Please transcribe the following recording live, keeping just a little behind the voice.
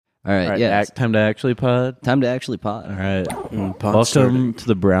All right, yeah. Time to actually pod. Time to actually pod. All right. Welcome to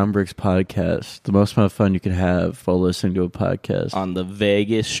the Brown Bricks podcast, the most amount of fun you can have while listening to a podcast. On the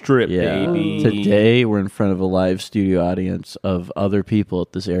Vegas Strip, baby. Today, we're in front of a live studio audience of other people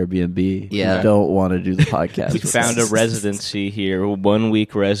at this Airbnb who don't want to do the podcast. We found a residency here, 1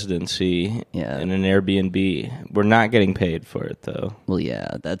 week residency in an Airbnb. We're not getting paid for it, though. Well,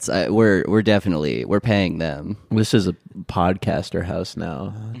 yeah, that's we're definitely paying them. This is a podcaster house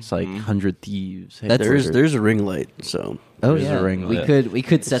now. It's like 100 Thieves. Hey, there's a ring light, so there's a ring light. We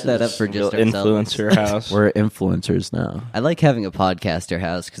could set that up for just influencer house. We're influencers now. I like having a podcaster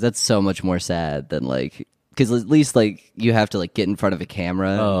house because that's so much more sad than because at least you have to get in front of a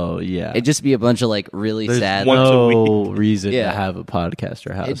camera. Oh yeah, it'd just be a bunch of really sad. No reason to have a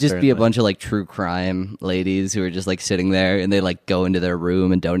podcaster house. It'd just be a bunch of true crime ladies who are just sitting there and they go into their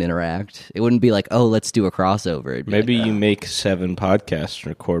room and don't interact. It wouldn't be oh, let's do a crossover. Maybe you make 7 podcasts and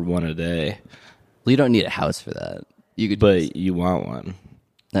record one a day. Well, you don't need a house for that. You want one.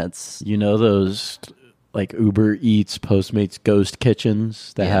 That's those. Uber Eats, Postmates, ghost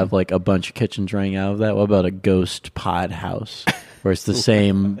kitchens that have a bunch of kitchens running out of that. What about a ghost pod house where it's the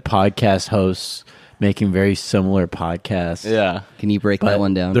same podcast hosts making very similar podcasts? Yeah. Can you break that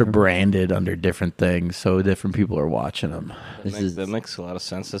one down? They're branded under different things, so different people are watching them. That makes a lot of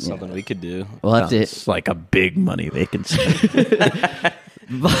sense. That's something we could do. We'll have to. It's like a big money vacancy.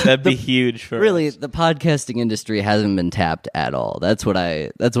 That'd be huge for us. The podcasting industry hasn't been tapped at all. That's what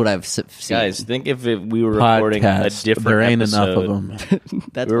I've seen. Guys, think if we were recording a different there ain't episode. Enough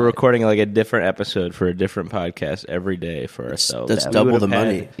of them. We were recording a different episode for a different podcast every day for ourselves. That's double the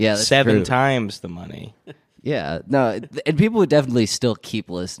money. Yeah, that's 7 times the money. Yeah, no, and people would definitely still keep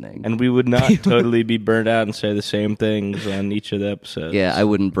listening. And we would not totally be burnt out and say the same things on each of the episodes. Yeah, I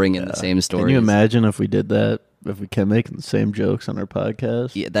wouldn't bring in the same stories. Can you imagine if we did that? If we kept making the same jokes on our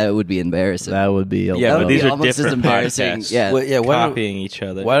podcast? Yeah, that would be embarrassing. That would be but these are almost as different embarrassing. podcasts. Yeah, Copying each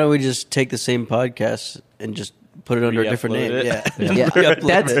other. Why don't we just take the same podcast and just put it under a different name?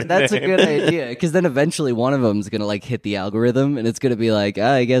 That's a good idea. Because then eventually one of them is gonna hit the algorithm, and it's gonna be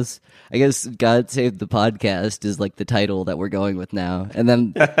I guess God Saved the Podcast is the title that we're going with now. And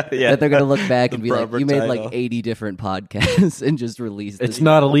then they're gonna look back and be you made title. 80 different podcasts and just released. It's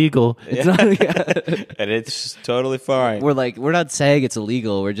not illegal. It's not. And it's totally fine. We're not saying it's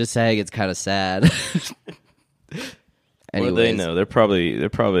illegal. We're just saying it's kind of sad. What do they know? They're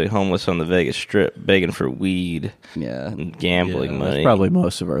probably homeless on the Vegas Strip, begging for weed, and gambling money. That's probably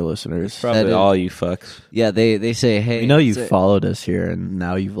most of our listeners. Probably all you fucks. Yeah, they say, hey, we know you followed us here, and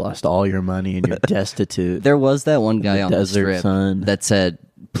now you've lost all your money and you're destitute. There was that one guy on the desert Strip that said,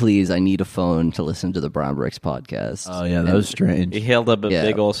 "Please, I need a phone to listen to the Brown Bricks podcast." Oh yeah, that was strange. He held up a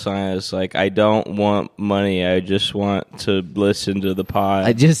big old sign. It's I don't want money. I just want to listen to the pod.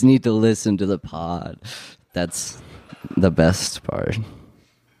 I just need to listen to the pod. That's the best part.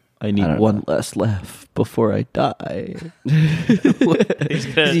 I need one less laugh before I die. He's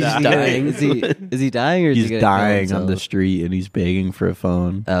dying. Is he dying or is he's he dying on the street and he's begging for a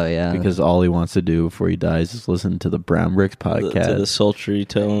phone? Oh yeah, because all he wants to do before he dies is listen to the Brown Bricks podcast. To the sultry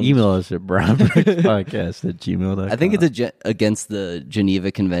tones. Email us at brownbrickspodcast@gmail.com. I think it's against the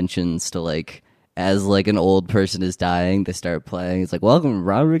Geneva Conventions to as an old person is dying, they start playing. It's welcome to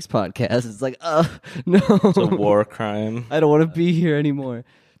Brown Bricks podcast. It's no, it's a war crime. I don't want to be here anymore.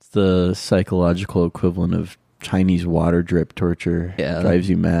 It's the psychological equivalent of Chinese water drip torture. Yeah, drives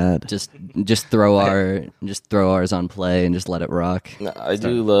you mad. Just throw ours on play and just let it rock. No, I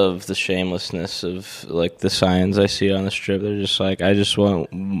do love the shamelessness of the signs I see on the Strip. They're just I just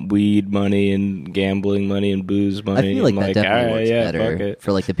want weed money and gambling money and booze money. I feel that definitely works better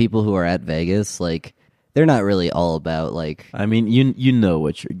for the people who are at Vegas. They're not really all about I mean, you know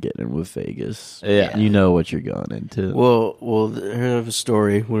what you're getting with Vegas. Yeah, you know what you're going into. Well, here's a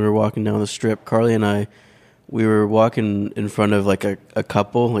story. We were walking down the Strip, Carly and I. We were walking in front of a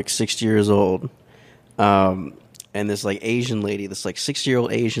couple, 60 years old, and this Asian lady, this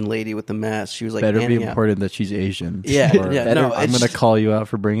 60-year-old Asian lady with the mask. She was better be important that she's Asian. Yeah, no, I'm going to call you out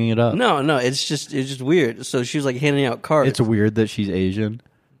for bringing it up. No, it's just weird. So she was handing out cards. It's weird that she's Asian.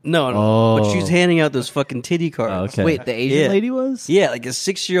 No, but she's handing out those fucking titty cards. Oh, okay. Wait, the Asian lady was? Yeah, a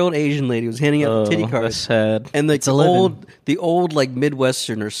 6-year-old Asian lady was handing out the titty cards. That's sad. And the old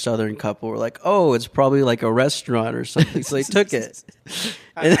Midwestern or Southern couple were oh, it's probably a restaurant or something. So they took it.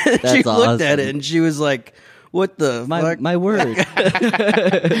 And then she looked at it and she was what the fuck? My word.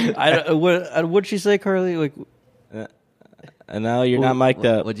 What'd she say, Carly? And now you're not mic'd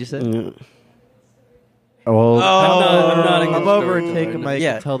up. What'd you say? Oh, I'm not I'm over and take a mic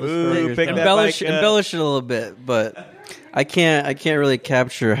and tell the story. Embellish it a little bit, but I can't really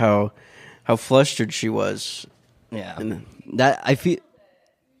capture how flustered she was. Yeah, And, that I feel.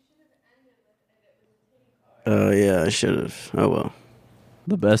 yeah, I should have. Oh well.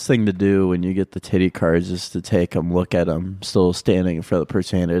 The best thing to do when you get the titty cards is to take them, look at them, still standing in front of the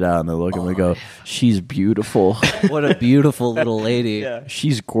person, hand it out, and they look at them and go, "She's beautiful. What a beautiful little lady.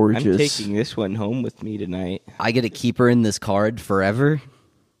 She's gorgeous." I'm taking this one home with me tonight. I get to keep her in this card forever.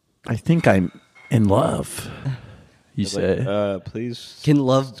 I think I'm in love. You say, Please. Can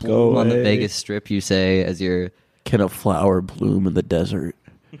love go bloom on the away. Vegas Strip? You say as you're. "Can a flower bloom in the desert?"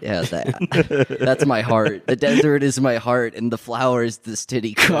 Yeah, that's my heart. The desert is my heart, and the flower is this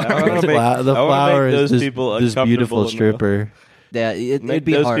titty card. The I wanna flower make is those this, people this beautiful uncomfortable stripper. Yeah, Make it'd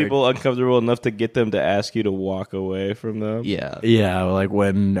be those hard. people uncomfortable enough to get them to ask you to walk away from them. Yeah. Yeah, like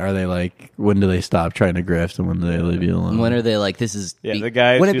when are they like? When do they stop trying to grift, and when do they leave you alone? When are they like, this is... Yeah, the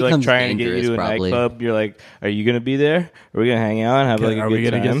guys when it who like becomes trying to get you dangerous, to a probably. nightclub, you're like, are you gonna be there? Are we gonna hang out and have like a are good we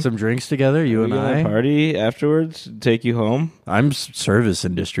gonna time? get some drinks together? You Are and we gonna I. party afterwards? Take you home? I'm service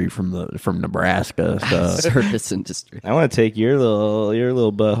industry from Nebraska. So. Service industry. I want to take your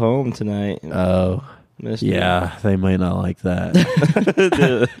little butt home tonight. Oh, Mister. yeah, they might not like that.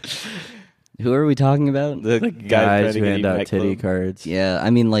 the Who are we talking about? the Guys trying to who get hand you out titty nightclub. cards. Yeah,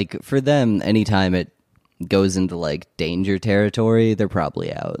 I mean, like, for them, anytime it goes into, like, danger territory, they're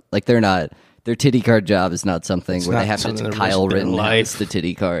probably out. Like, they're not... Their titty card job is not something It's where they not have something to to Kyle risk their Rittenhouse life. the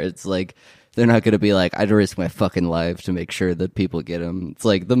titty cards. Like, they're not going to be like, I'd risk my fucking life to make sure that people get them. It's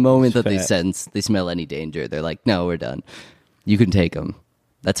like, the moment that they smell any danger, they're like, no, we're done. You can take them.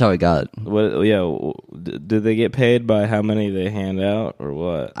 That's how I got. What? Yeah. Do they get paid by how many they hand out, or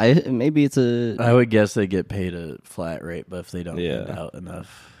what? Maybe it's a... I would guess they get paid a flat rate, but if they don't Yeah. hand out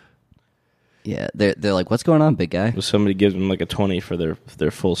enough, Yeah, they're like, what's going on, big guy? If somebody gives them like a 20 for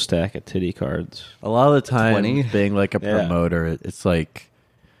their full stack of titty cards. a lot of the time, 20? being like a Yeah. promoter, it's like,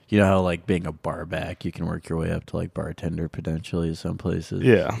 you know how like being a bar back, you can work your way up to like bartender potentially in some places.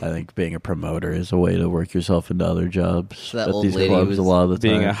 Yeah. I think being a promoter is a way to work yourself into other jobs. So that at old these lady clubs was a lot of the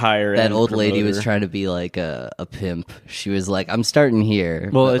Being time. a higher That end old lady was promoter. trying to be like a pimp. She was like, I'm starting here.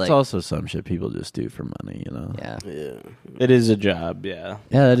 Well, but, it's like, also some shit people just do for money, you know. Yeah. Yeah. It is a job, yeah.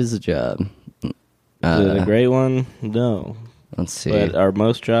 Yeah, that is a job. Is it a great one? No. Let's see. But are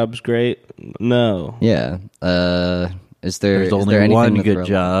most jobs great? No. Yeah. Is there There's is only there anything one to good throw-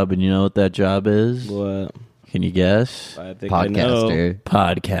 job, and you know what that job is? What? Can you guess? I think I know. Podcaster.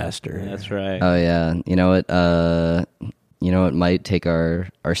 Podcaster. That's right. Oh yeah. You know what? Might take our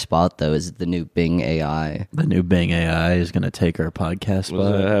spot though is the new Bing AI. The new Bing AI is going to take our podcast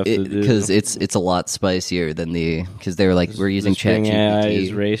What does that spot. have to do? Because it's a lot spicier than because they were like, we're using This Bing AI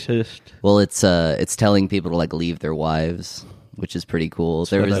is ChatGPT. racist. Well, it's telling people to like leave their wives, which is pretty cool.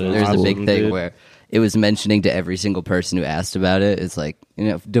 There's that is a big awesome, thing dude. where it was mentioning to every single person who asked about it. It's like,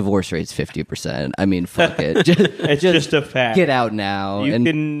 divorce rate's 50%. I mean, fuck it. It's just a fact. Get out now. You and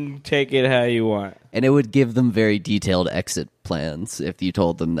can take it how you want. it would give them very detailed exit plans if you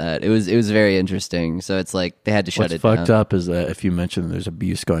told them that. It was very interesting. So it's like they had to shut What's it fucked down. up is that if you mention there's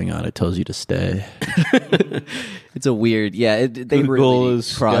abuse going on, it tells you to stay. It's a weird, they Google really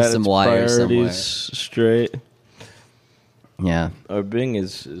has crossed got some its wires somewhere. priorities straight. Yeah, Or Bing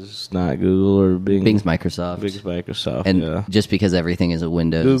is not Google, or Bing's Microsoft, Bing's Microsoft. and yeah. just because everything is a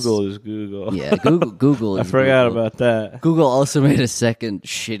Windows, Google is Google. Yeah, Google. I Is forgot Google. about that. Google also made a second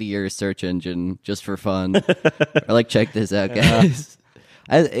shittier search engine just for fun. Or like, check this out, guys.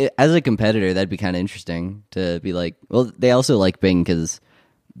 As a competitor, that'd be kind of interesting to be like. Well, they also like Bing because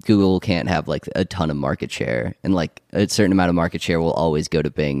Google can't have like a ton of market share, and like a certain amount of market share will always go to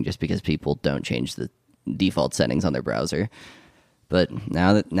Bing just because people don't change the default settings on their browser. But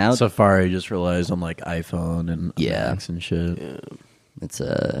now Safari just relies on like iPhone and Yeah. Macs and shit. it's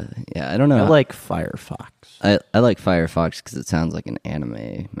I don't know. I like Firefox. I like Firefox because it sounds like an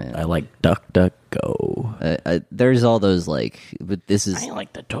anime, man. I like DuckDuckGo. There's all those like, but this is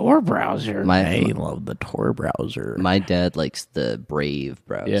like the Tor browser. My- I love the Tor browser. my dad likes the Brave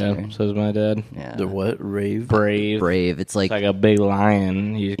browser. Yeah, so's my dad. Yeah. The what? Rave? Brave. Brave. It's like, It's like a big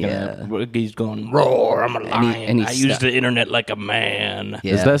lion. He's going roar. I'm a lion. and he I use stu- the internet like a man.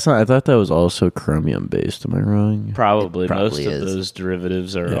 yeah. Is that I thought that was also Chromium based. Am I wrong? Probably, probably most is. of those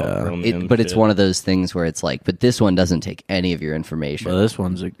derivatives are Yeah. all Chromium. but it's shit. one of those things where it's like, but this one doesn't take any of your information. Well, this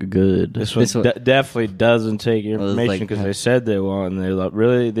one's good. This one definitely doesn't take your Well, it's information like- because they said they won't,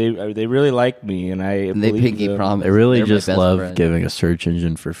 and they really like me, and I and they believe pinky them. promise. I really They're my just best love friend. giving a search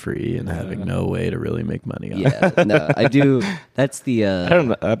engine for free and having no way to really make money on it. Yeah, no, I do. That's the. I don't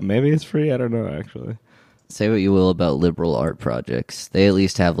know. Maybe it's free. I don't know actually. Say what you will about liberal art projects, they at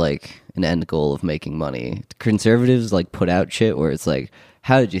least have like an end goal of making money. Conservatives like put out shit where it's like,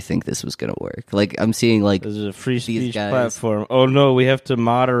 how did you think this was gonna work? Like I'm seeing like This is a free these speech guys- platform. Oh no, we have to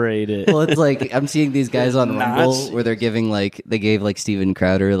moderate it. well, it's like I'm seeing these guys on Rumble Nazi. where they're giving like they gave like Steven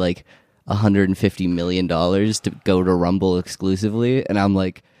Crowder like $150 million to go to Rumble exclusively, and I'm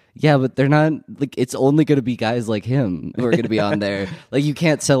like, yeah, but they're not like it's only going to be guys like him who are going to be on there. Like you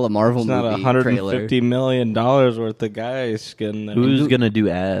can't sell a Marvel It's not movie trailer. $150 million worth of guys skin. Who's gonna do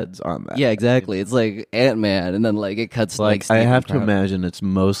ads on that? Yeah, exactly. It's like Ant-Man, and then like it cuts to, Like I Steven have to Crowder. imagine it's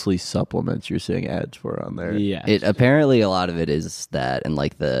mostly supplements you're seeing ads for on there. Yeah. It apparently a lot of it is that, and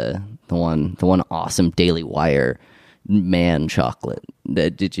like the one awesome Daily Wire man chocolate.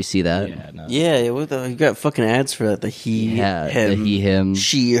 Did you see that? Yeah, no. Yeah, what the, you got fucking ads for that. The he, Yeah, him, the he, him.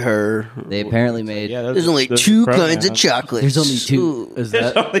 she, her. They apparently made. Yeah, There's only those two pronouns. kinds of chocolate. There's only two. Ooh. Is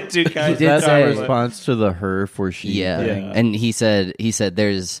There's that only two kinds. did that's say- a response to the her for she? Yeah. thing? And he said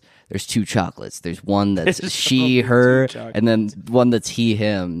there's two chocolates. There's one that's There's she, only her, two chocolates. and then one that's he,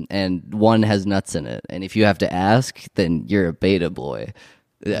 him, and one has nuts in it. And if you have to ask, then you're a beta boy.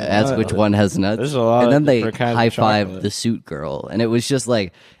 Ask which one has nuts. There's a lot and of then they different kinds of high fived chocolate. the suit girl, and it was just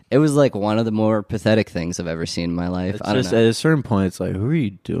like it was like one of the more pathetic things I've ever seen in my life. It's I don't just know. at a certain point, it's like, who are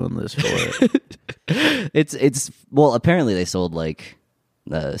you doing this for? It's well, apparently they sold like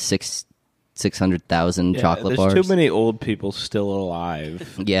 600,000 chocolate there's bars. too many old people still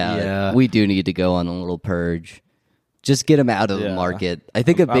alive. Yeah, Yeah. we do need to go on a little purge. Just get them out of the Yeah. market. I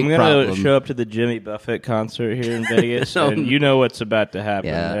think a big I'm gonna problem. show up to the Jimmy Buffett concert here in Vegas, and you know what's about to happen.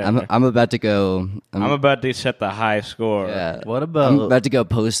 yeah, there. I'm about to go. I'm about to set the high score. yeah, What I'm about about to go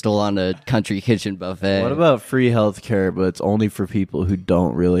postal on a country kitchen buffet. what about free health care, but it's only for people who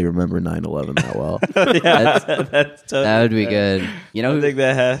don't really remember 9/11 that well? That's that would be good. You know, I think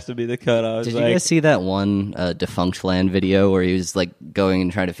that has to be the cutoff. did It's you guys see that one defunct land video where he was like going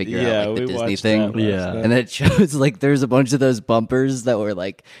and trying to figure Yeah, out like the we Disney watched thing? that last Yeah. night. And then it shows like there's a bunch of those bumpers that were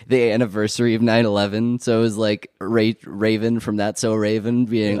like the anniversary of 9/11. So it was like Raven from That's So Raven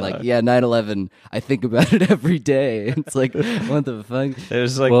being like, yeah, 9/11. I think about it every day. It's like, what the fuck? It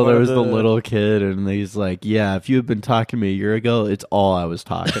was like Well, one there of was the little kid, and he's like, "Yeah, if you had been talking to me a year ago, it's all I was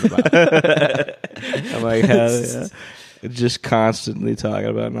talking about." I'm like, hell yeah. Just constantly talking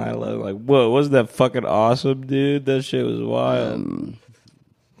about 9/11. Like, whoa, wasn't that fucking awesome, dude? That shit was wild.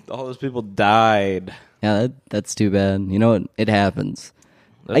 All those people died. Yeah, that's too bad. You know what? It happens.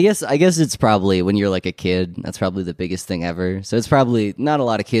 I guess it's probably when you're like a kid. That's probably the biggest thing ever. So it's probably not a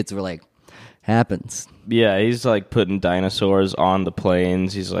lot of kids were like, happens. Yeah, he's like putting dinosaurs on the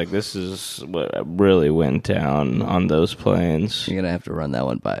planes. He's like, this is what really went down on those planes. You're gonna have to run that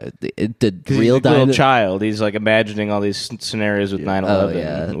one by the He's real a little dino. child. He's like imagining all these scenarios with 9/11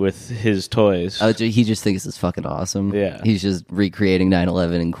 yeah. with his toys. Oh, he just thinks it's fucking awesome. Yeah. He's just recreating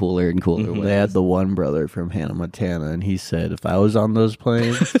 9/11 in cooler and cooler ways. They had the one brother from Hannah Montana, and he said, "If I was on those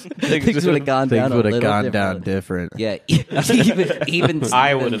planes, Things would have gone things down. would a have little gone down different. different." Yeah, even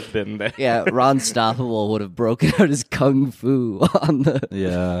I Steven- would have been there. Yeah, Ron Stoppable would have broken out his kung fu on the.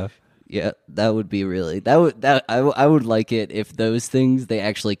 Yeah. Yeah, that would be really I would like it if those things they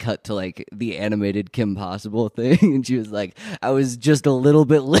actually cut to like the animated Kim Possible thing, and she was like, I was just a little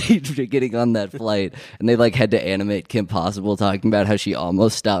bit late for getting on that flight, and they like had to animate Kim Possible talking about how she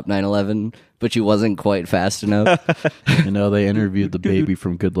almost stopped 9/11, but she wasn't quite fast enough. You know, they interviewed the baby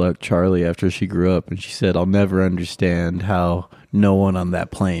from Good Luck Charlie after she grew up, and she said, "I'll never understand how no one on that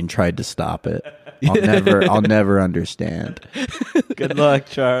plane tried to stop it. I'll never understand." Good luck,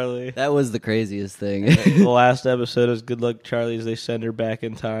 Charlie. That was the craziest thing. The last episode is Good Luck Charlie's. They send her back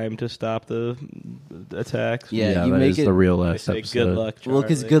in time to stop the attacks. Yeah, you that make is it- the real They last say episode. Good Luck, Charlie. Well,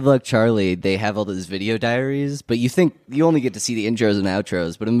 because Good Luck Charlie, they have all those video diaries, but you think you only get to see the intros and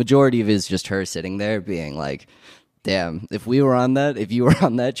outros, but a majority of it is just her sitting there being like, damn, if you were on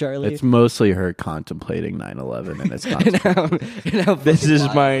that, Charlie. It's mostly her contemplating 9/11, and it's not. And how This fucking is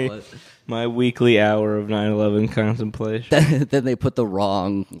wild my it was. my weekly hour of 9/11 contemplation. Then they put the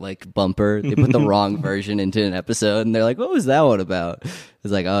wrong like bumper. They put the wrong version into an episode, and they're like, "What was that one about?"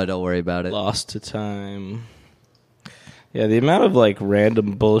 It's like, "Oh, don't worry about it." Lost to time. Yeah, the amount of like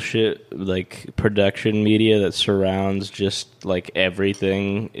random bullshit like production media that surrounds just like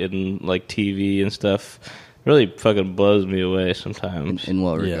everything in like TV and stuff really fucking blows me away sometimes. In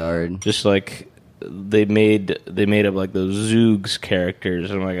what Yeah. regard? Just like they made up like those Zoogs characters.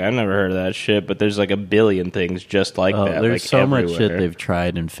 I'm like, I've never heard of that shit, but there's like a billion things just like Oh, that. there's like, so much shit everywhere. they've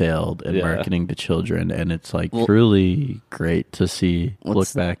tried and failed in Yeah. marketing to children, and it's like Well- truly great to see. Look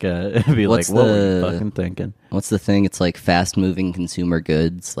What's- back at it and be like, what's "What were you the- fucking thinking?" What's the thing? It's like fast moving consumer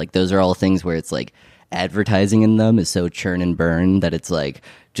goods. Like those are all things where it's like advertising in them is so churn and burn that it's like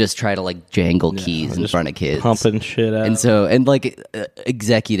just try to like jangle keys in just front of kids, pumping shit out. and like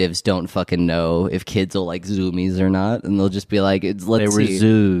executives don't fucking know if kids will like Zoomies or not, and they'll just be like, "Let's They were see."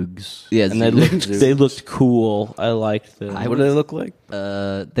 Zoogs. Yeah, and they looked cool. I liked them. What do they look like?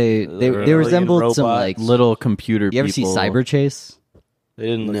 they alien resembled some robots. like Little computer You ever people. see Cyber Chase? They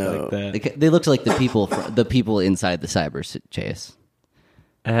didn't look No. like that. They looked like the people inside the Cyber Chase.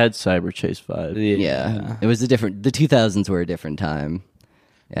 I had Cyber Chase vibe. Yeah, it was a different. The 2000s were a different time.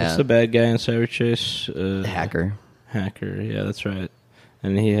 Yeah, What's the bad guy in Cyber Chase? hacker. Hacker. Yeah, that's right.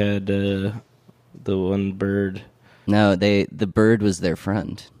 And he had the one bird. No, the bird was their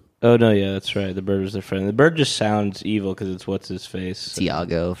friend, Oh no, yeah, that's right. The bird was their friend. The bird just sounds evil because it's what's his face.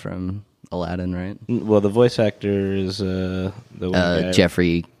 Tiago from Aladdin, right? Well, the voice actor is the one guy.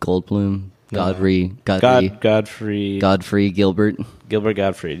 Jeffrey Goldblum, No. Godfrey Gilbert, Gilbert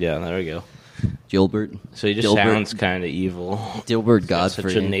Gottfried. Yeah, there we go. Gilbert. So he just Gilbert. sounds kind of evil. Gilbert got such a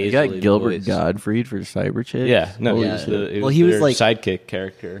Godfrey. nasally You got Gilbert voice. Gottfried for Cyber Chase? Yeah, no, Yeah. he was the, Well, he was their like- sidekick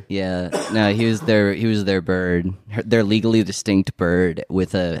character. Yeah, no, he was their bird, their legally distinct bird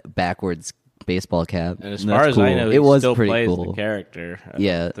with a backwards baseball cap. And as And far that's as I cool. know, It he was still pretty plays cool. the character. I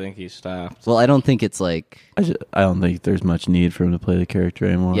Yeah. don't think he stopped. Well, I don't think it's like. I don't think there's much need for him to play the character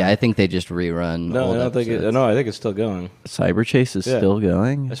anymore. Yeah, I think they just rerun. No, old I don't think. episodes. No, I think it's still going. Cyber Chase is Yeah. still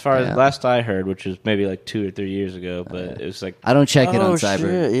going. As far Yeah. as last I heard, which was maybe like 2 or 3 years ago, but it was like I don't check it on Oh, Cyber.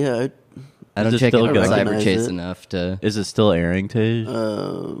 shit, yeah. I don't Is it check it still on going? Cyber Recognize Chase it. enough to. Is it still airing, Tage?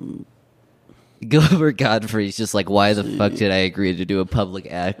 Gilbert Godfrey's just like, why the fuck did I agree to do a public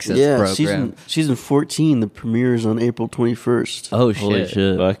access Yeah, program? season 14. The premieres on April 21st. Oh Holy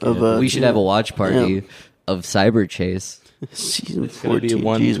shit. fuck Of, it. We should have a watch party Yeah. of Cyber Chase. Season It's gonna be 14.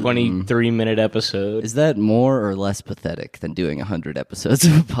 one Jesus. 23-minute episode. Is that more or less pathetic than doing 100 episodes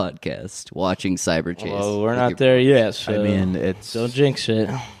of a podcast, watching Cyber Chase? Well, we're with not your- there yet. So I mean, it's don't jinx it.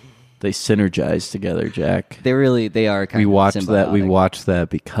 they synergize together, Jack. They are kind We of watched that. We symbiotic. watched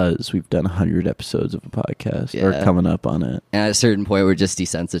that because we've done 100 episodes of a podcast. Or Yeah. coming up on it. And at a certain point, we're just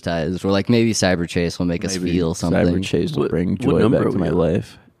desensitized. We're like, maybe Cyber Chase will make us Maybe feel something. Cyber Chase will What- bring what joy number back are to we my on?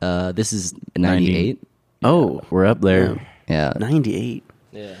 life. This is 98. Oh, we're up there. Yeah. 98.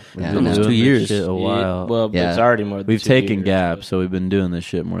 Yeah. Yeah, Been no. doing 2 this years. shit a while. Well, Yeah. it's already more than We've 2 taken years, gaps, so we've been doing this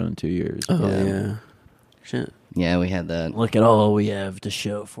shit more than 2 years. Oh, Yeah. yeah. Shit. Yeah, we had that. Look at all we have to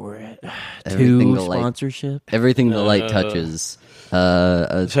show for it. Everything 2 to like- sponsorship. Everything the light touches.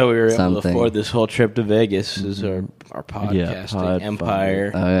 That's how we were able to something. afford this whole trip to Vegas. Is our Yeah, podcasting pod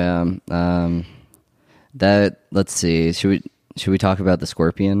empire. Oh yeah. That. Let's see. Should we talk about the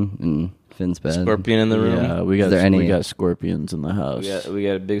scorpion in Finn's bed? Scorpion in the room. Yeah, we got Is there any- we got scorpions in the house. We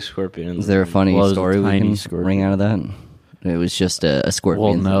got a big scorpion. In Is the there a room. funny Well, it was a story we tiny can scorpion. bring out of that? It was just a scorpion.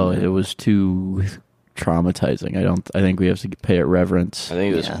 Well, no, it was too traumatizing. I think we have to pay it reverence. I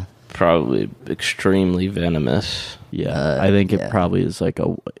think it was Yeah. probably extremely venomous. Yeah, I think it yeah. probably is like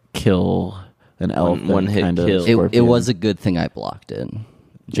a kill an elephant one-hit kind of kill. It scorpion. was a good thing I blocked it.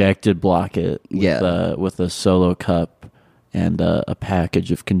 Jack did block it. With, Yeah. with a solo cup and a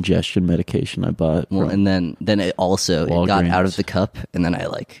package of congestion medication I bought. Well, from- and then it also it got out of Walgreens. the cup, and then I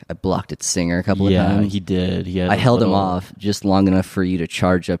blocked its singer a couple of yeah, times. he did. He had I a held him little- off just long enough for you to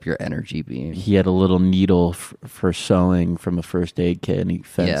charge up your energy beam. He had a little needle for sewing from a first aid kit, and he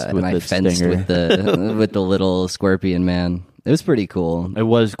fenced Yeah, with and I its fenced stinger. with the with the little scorpion man. It was pretty cool. It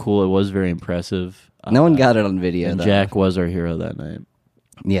was cool. It was very impressive. No one got it on video. And though. Jack was our hero that night.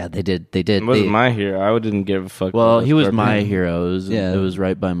 Yeah, they did. They did. It wasn't They- my hero. I didn't give a fuck. Well, about he was Scorpion. my hero. Yeah. It was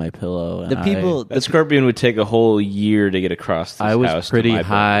right by my pillow. And the people. That scorpion would take a whole year to get across this I was house to pretty my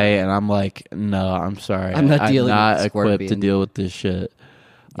high, and I'm like, no, I'm sorry. I'm not dealing not with equipped to scorpion. deal with this shit.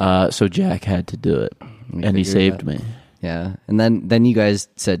 So Jack had to do it, me and he figure it saved out. me. Yeah, and then you guys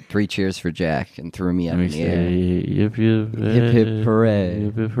said 3 cheers for Jack and threw me up Let me in the say, air. yip, yip, Hip, hip, hooray.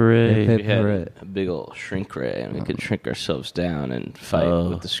 Yip, hip, hooray. Hip, hip, We had Right. a big old shrink ray, and we could shrink ourselves down and fight Oh.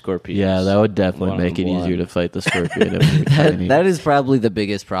 with the scorpions. Yeah, that would definitely make it one-on-one. easier to fight the scorpion. if we were tiny. That is probably the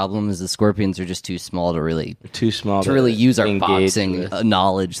biggest problem. Is the scorpions are just too small to really Too small to really use our engage boxing with.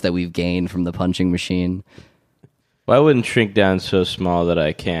 knowledge that we've gained from the punching machine. Well, I wouldn't shrink down so small that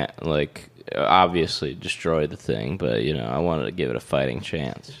I can't obviously destroy the thing, but I wanted to give it a fighting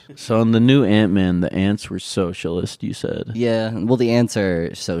chance. So in the new Ant-Man, the ants were socialist, you said. Yeah, well, the answer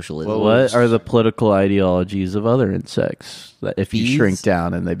is socialism. What are the political ideologies of other insects that if you Bees? shrink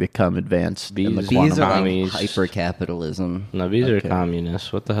down and they become advanced in the Bees. quantum These are like commies. hyper capitalism. No, these Okay. are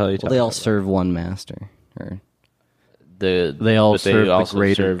communists. What the hell are you Well, talking they all about? serve one master, or They all but serve the also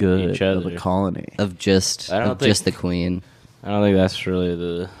greater serve good each of other. the colony. of just I don't of just the think- queen. I don't think that's really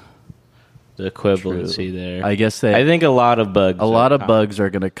the the equivalency there. I guess I think a lot of bugs. bugs are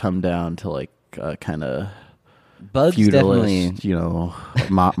going to come down to like kind of Bugs definitely. feudalist,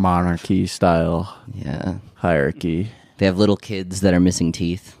 monarchy style Yeah. hierarchy. They have little kids that are missing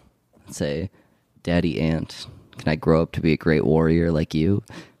teeth. Say, Daddy Ant, can I grow up to be a great warrior like you?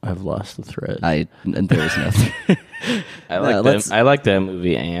 I've lost the thread. There was nothing. I like that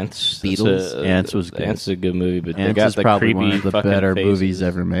movie Ants. Beatles? Ants was good. Ants is a good movie, but they Ants got is the probably creepy one of the fucking better faces. movies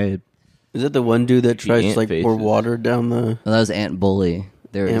ever made. Is it the one dude that tries to ant like pour faces. water down the? Well, that was Ant Bully.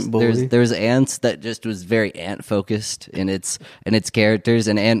 Ant Bully? There was Ants that just was very ant focused in its characters,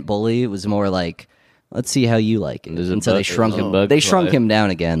 and Ant Bully was more like, let's see how you like it. There's a And so they bug- shrunk there's a him. bug They shrunk life. him down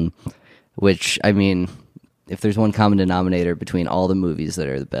again. Which, I mean, if there's one common denominator between all the movies that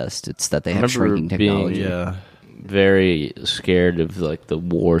are the best, it's that they have remember shrinking being- technology. Very scared of like the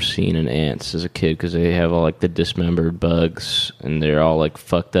war scene in Ants as a kid because they have all like the dismembered bugs and they're all like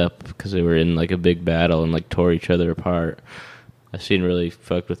fucked up because they were in like a big battle and like tore each other apart. That scene really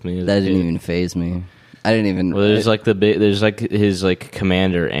fucked with me. As That a didn't kid. even faze me. I didn't even. Well, there's like there's like his like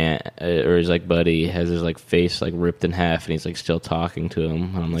commander ant or his like buddy has his like face like ripped in half and he's like still talking to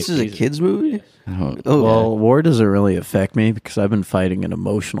him. And I'm like, This is a Jesus. kids movie. I don't. Oh, Well, war doesn't really affect me because I've been fighting an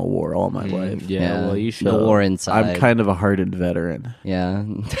emotional war all my life. Yeah, well, you should. the war inside. I'm kind of a hardened veteran. Yeah.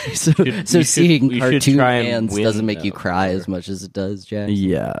 so you so should- seeing you should cartoon try and ants win doesn't make you that cry war. as much as it does, Jack.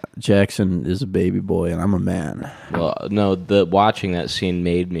 Yeah, Jackson is a baby boy and I'm a man. Well, no, the watching that scene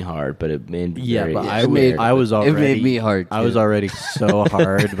made me hard, but it made me very I scared. was already. It made me hard. I was too. already so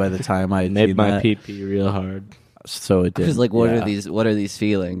hard by the time I had made seen my that, pee real hard. so it did. Because like, what are these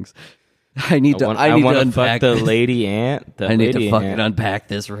feelings? I need to. I need want to to fuck unpack the this. lady ant. The I need to lady fucking ant. unpack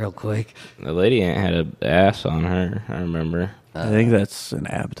this real quick. The lady ant had an ass on her. I remember I think that's an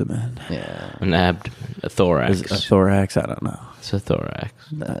abdomen. Yeah. an abdomen, a thorax. Is it a thorax? I don't know. It's a thorax.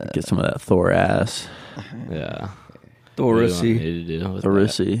 Get some of that thorax. Yeah. Thoracy. What do you want me to do with that?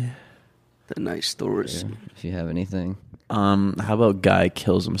 Thoracy. The nice thoracy. If you have anything. How about guy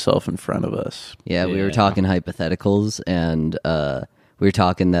kills himself in front of us? Yeah, we were Yeah. talking hypotheticals, and we were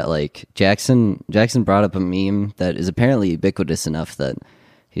talking that like Jackson brought up a meme that is apparently ubiquitous enough that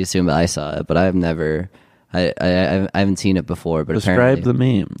he assumed I saw it, but I've never. I haven't seen it before, but Describe apparently, the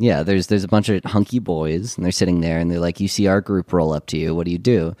meme. yeah, there's a bunch of hunky boys, and they're sitting there, and they're like, "You see our group roll up to you. What do you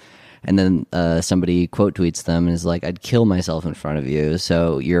do?" And then somebody quote tweets them and is like, "I'd kill myself in front of you,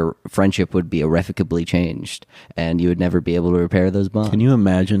 so your friendship would be irrevocably changed, and you would never be able to repair those bonds." Can you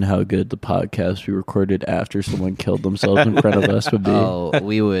imagine how good the podcast we recorded after someone killed themselves in front of us would be? Oh,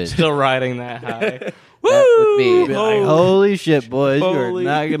 we would. Still riding that high. That would be. Like, holy shit, boys! Holy-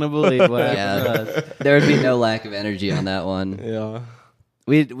 You're not gonna believe what happened to Yeah, us. there would be no lack of energy on that one. Yeah.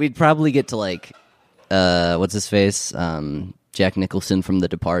 We'd probably get to like, what's his face, Jack Nicholson from The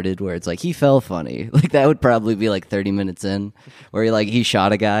Departed, where it's like he fell funny. Like that would probably be like 30 minutes in, where he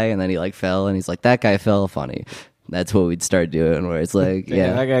shot a guy and then he like fell and he's like that guy fell funny. That's what we'd start doing, where it's like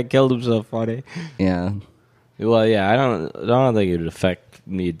That guy killed himself funny. yeah. Well, yeah, I don't think it would affect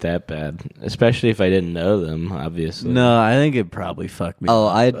me that bad, especially if I didn't know them. Obviously, No, I think it'd probably fuck me. Oh,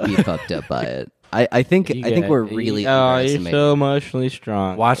 I'd be fucked up by it. I think we're really Oh, you're underestimating. so emotionally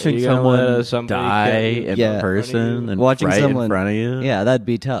strong. Watching You're gonna let someone somebody die kill you? in Yeah. person and Watching right someone in front of you. Yeah, that'd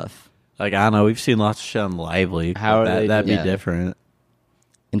be tough. Like, I don't know. We've seen lots of shit on Lively. How but are they that'd be doing it? different.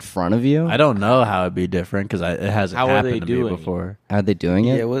 In front of you? I don't know how it'd be different because it hasn't How are they happened to me doing it? before. Are they doing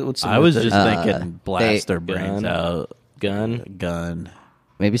it? Yeah, what's the I was method? just thinking they- blast their brains Gun. out. Gun. Gun.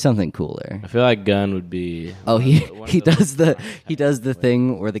 Maybe something cooler. I feel like gun would be. Oh, one he of does the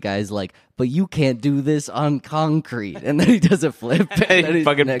thing where the guy's like, "But you can't do this on concrete," and then he does a flip. And then He his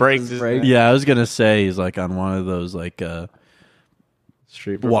fucking neck breaks just his breaks. neck. Yeah, I was gonna say he's like on one of those like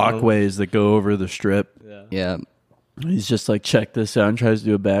street walkways that go over the strip. Yeah, He's just like, check this out, and tries to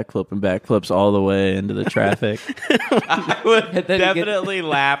do a backflip and backflips all the way into the traffic. I would then he gets- definitely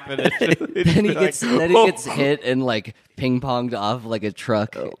laugh at it. then he gets hit and like ping ponged off like a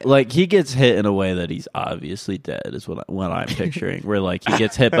truck. Like he gets hit in a way that he's obviously dead is what I'm picturing. Where like he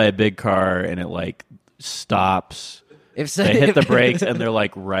gets hit by a big car and it like stops. If so, They hit the brakes and they're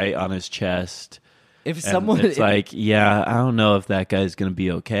like right on his chest. if And someone, it's like, yeah, I don't know if that guy's gonna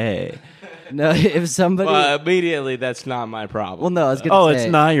be okay. no, if somebody, Well, immediately, that's not my problem. well, no, I was gonna Oh, say,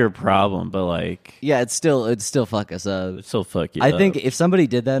 it's not your problem, but like, Yeah, it'd still fuck us up. it'd still fuck you. I up. think if somebody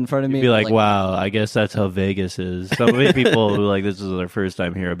did that in front of me, You'd be like, wow, I guess that's how Vegas is. So many people who like this is their first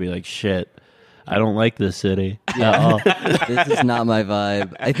time here would be like, shit, I don't like this city. This is not my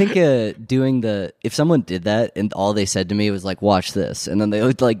vibe. I think if someone did that and all they said to me was like, watch this, and then they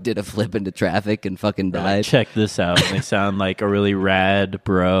like did a flip into traffic and fucking died. Check this out. And they sound like a really rad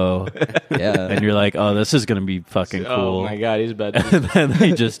bro. Yeah. And you're like, oh, this is going to be fucking cool. Oh my god, he's about And to. then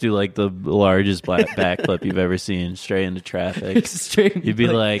they just do like the largest backflip you've ever seen straight into traffic. Straight You'd be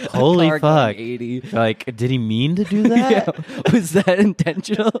like, a holy car going fuck. 80. Like, did he mean to do that? Yeah. Was that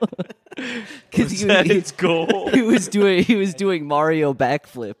intentional? Because It's cool. he was doing Mario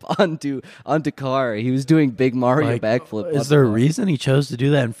backflip onto car. He was doing big Mario Like, backflip. is there a reason he chose to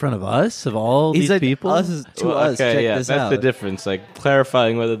do that in front of us, of all He these said people? us. Okay, Check yeah, this that's out. the difference. Like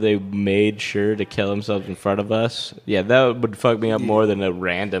clarifying whether they made sure to kill themselves in front of us. Yeah, that would fuck me up more than a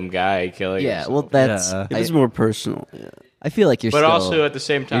random guy killing. Yeah, himself. well, that's. Yeah. It's more personal. Yeah. I feel like you're. But still, also at the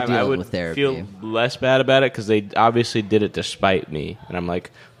same time, I dealing would with therapy. feel less bad about it because they obviously did it to spite me, and I'm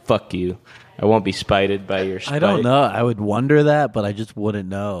like, fuck you. I won't be spited by your spite. I don't know. I would wonder that, but I just wouldn't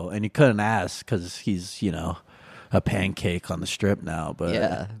know. And you couldn't ask because he's, a pancake on the strip now. But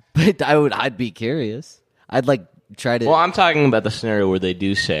Yeah, but I'd be curious. I'd like try to. Well, I'm talking about the scenario where they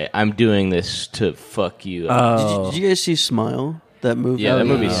do say, "I'm doing this to fuck you." Did you guys see Smile? That movie? Yeah, that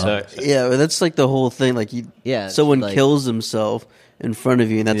movie yeah. sucks. Yeah, but that's like the whole thing. Like, someone like- kills himself in front of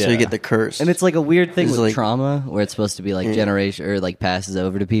you, and that's how you Yeah. get the curse. And it's like a weird thing It's with like- trauma where it's supposed to be like generation or like passes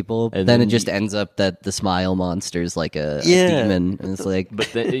over to people. And then then it just ends up that the smile monster is like a Yeah. demon. And it's like, But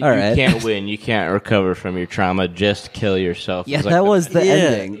then all you right. can't win. You can't recover from your trauma. Just kill yourself. Yeah, It's like that was the Yeah.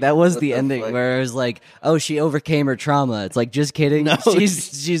 ending. That was What the the ending fuck? where it was like, oh, she overcame her trauma. It's like, just kidding. No,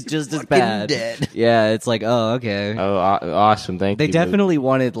 she's just as fucking bad. dead. Yeah, it's like, oh, okay. Oh, awesome! Thank They you. definitely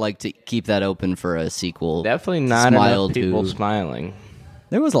wanted like to keep that open for a sequel. Definitely not Smile enough people to- smiling.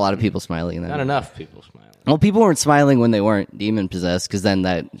 There was a lot of people smiling in that. Not enough people smiling. Well, people weren't smiling when they weren't demon possessed, because then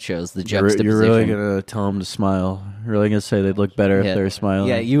that shows the You're juxtaposition. really going to tell them to smile. You're really going to say they'd look better Yeah. if they're smiling.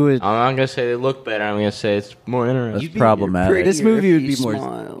 Yeah, you would. I'm not gonna say they look better. I'm gonna say it's more interesting. That's problematic. This movie would if be you more.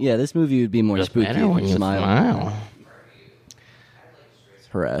 smile. Yeah, this movie would be more spooky. Better if when you you smile. smile.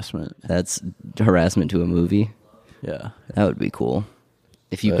 Harassment. That's harassment to a movie. Yeah. That would be cool.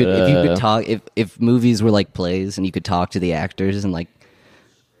 If you could talk, if movies were like plays and you could talk to the actors and like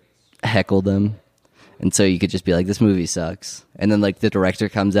heckle them, and so you could just be like, "This movie sucks," and then like the director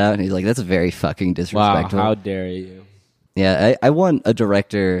comes out and he's like, "That's very fucking Wow! disrespectful." How dare you? Yeah, I want a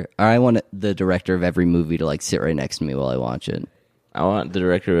director, or I want the director of every movie to like sit right next to me while I watch it. I want the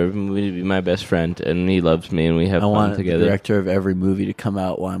director of every movie to be my best friend, and he loves me, and we have I fun want together. the director of every movie to come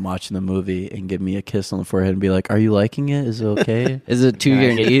out while I'm watching the movie and give me a kiss on the forehead and be like, "Are you liking it? Is it okay? Is it to Can I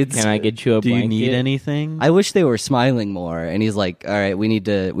your get- needs? Can I get you a Do you blanket? need anything?" I wish they were smiling more. And he's like, "All right, we need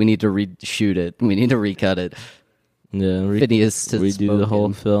to reshoot it. We need to recut it." Yeah, Phineas to redo the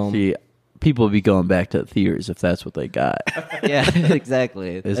whole film. See, people would be going back to the theaters if that's what they got. Yeah,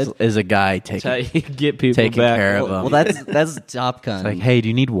 exactly. Is a guy That's how taking you get people taking back. care of Well, them. that's Top Gun. like, hey, do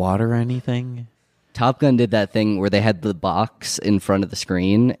you need water or anything? Top Gun did that thing where they had the box in front of the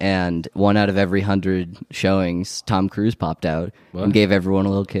screen, and 1 out of every 100 showings, Tom Cruise popped out and gave everyone a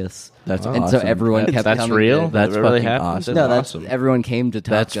little kiss. That's and awesome. so everyone kept That's coming real. to- That's That really fucking happened? awesome. No, that's awesome. everyone came to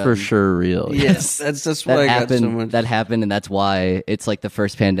Top That's Gun. for sure real. Yes, that's why That I got happened. so much. That happened, and that's why it's like the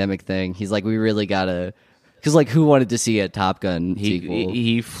first pandemic thing. He's like, we really gotta, because like, who wanted to see a Top Gun sequel?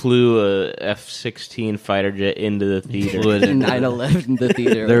 He flew a F-16 fighter jet into the theater. Flew it in. 9/11 in the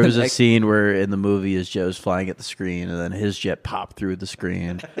theater. There was a Like, scene where in the movie as Joe's flying at the screen and then his jet popped through the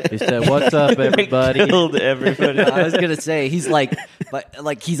screen. He said, "What's up, everybody?" Killed everybody. I was gonna say he's like, but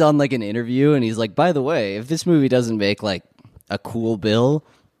like he's on like an interview and he's like, by the way, if this movie doesn't make like a cool bill,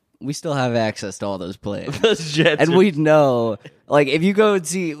 we still have access to all those planes. Those jets And are- we'd know, like, if you go and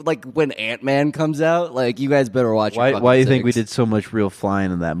see, like, when Ant-Man comes out, like, you guys better watch. your Why fucking do you think we six. did so much real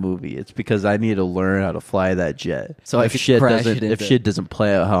flying in that movie? It's because I need to learn how to fly that jet. So I if could shit crash doesn't it if into- shit doesn't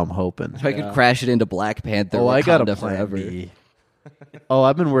play out how I'm hoping. If I could crash it into Black Panther. Oh, I got a Wakanda plan forever. B. Oh,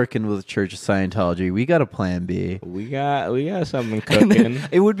 I've been working with Church of Scientology. We got a plan B. we got something cooking.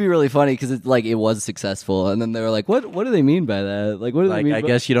 It would be really funny because it's like it was successful, and then they were like, "What? What do they mean by that? Like, what do they Like, mean?" I by-"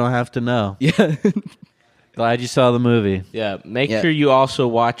 guess you don't have to know. Yeah. Glad you saw the movie. Yeah, make Yeah. sure you also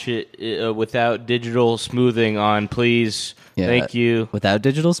watch it without digital smoothing on, please. Yeah. Thank you. Without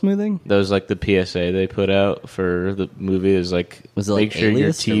digital smoothing. That was like the PSA they put out for the movie. Is like, Was it like make sure your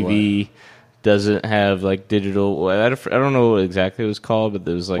Alias or TV doesn't have like digital. I don't know what exactly it was called, but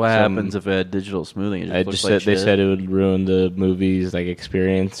there was like What some, happens if it had digital smoothing? It just I looks just like said they shit? said it would ruin the movie's like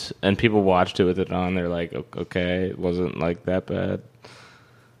experience, and people watched it with it on. They're like, okay, it wasn't like that bad.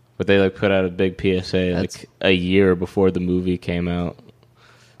 But they like put out a big PSA That's- like a year before the movie came out.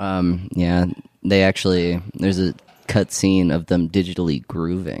 Yeah. they actually there's a cut scene of them digitally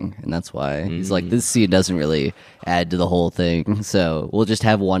grooving, and that's why he's like, this scene doesn't really add to the whole thing, so we'll just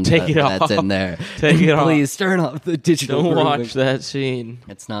have one Take cut it that's off. in there. Take it off. Please turn off the digital Don't grooving. watch that scene.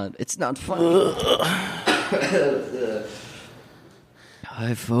 It's not funny.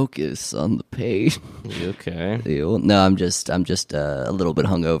 I focus on the page. You okay? Ew. No, I'm just a little bit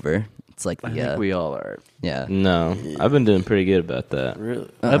hungover. It's like I think we all are. yeah. No, I've been doing pretty good about that. Really?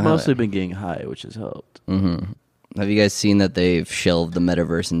 I've mostly been getting high, which has helped. Have you guys seen that they've shelved the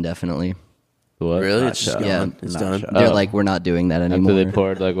metaverse indefinitely? What? Really? Not It's just show. gone. Not It's show. done. They're Oh. like, we're not doing that After anymore. they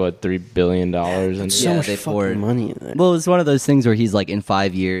poured like what $3 billion in So Yeah, much they fucking poured- money in that. Well, it's one of those things where he's like, in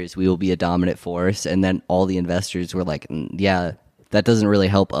 5 years, we will be a dominant force. And then all the investors were like, yeah, that doesn't really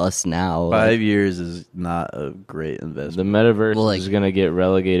help us now. 5 years is not a great The investment. metaverse Well, like- is gonna get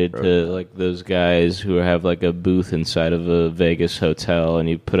relegated to like those guys who have like a booth inside of a Vegas hotel, and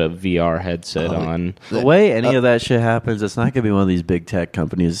you put a VR headset on. The way any of that shit happens, it's not going to be one of these big tech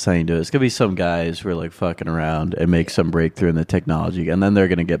companies deciding to do it. It's going to be some guys who are like fucking around and make some breakthrough in the technology, and then they're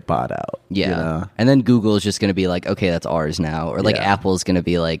going to get bought out. Yeah. You know? And then Google is just going to be like, okay, that's ours now. Or like Yeah. Apple's going to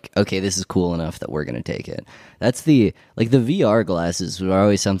be like, okay, this is cool enough that we're going to take it. That's the VR glasses were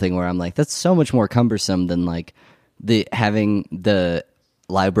always something where I'm like, that's so much more cumbersome than like having the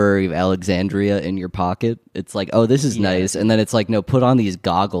Library of Alexandria in your pocket. It's like, oh, this is nice. And then it's like, no, put on these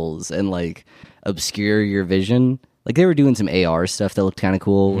goggles and like obscure your vision. Like they were doing some AR stuff that looked kind of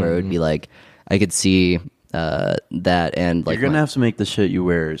cool where it would be like, I could see that and like You're going to my- have to make the shit you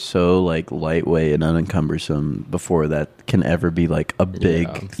wear so like lightweight and unencumbersome before that can ever be like a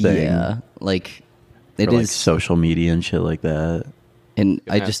big thing. yeah, like For, it like, is, social media and shit like that. and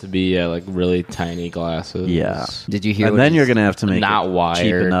I Has just to be like really tiny glasses. Yeah. did you hear? And what then he you're s- going to have to make Not it cheap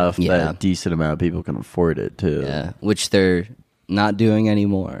wired. enough Yeah. that a decent amount of people can afford it too. yeah, which they're not doing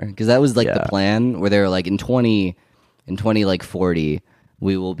anymore because that was like the Yeah. plan where they were like in 2040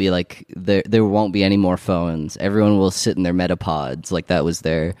 we will be like there won't be any more phones. Everyone will sit in their metapods. Like that was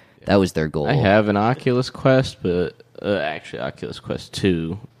their goal. I have an Oculus Quest, but actually Oculus Quest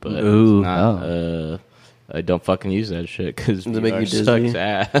 2, but Ooh. it's not. I don't fucking use that shit because Does it make you VR dizzy? sucks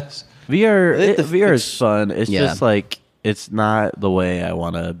ass. VR, I think VR is fun. It's Yeah. just like it's not the way I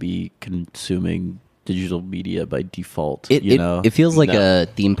want to be consuming digital media by default. It feels like No. a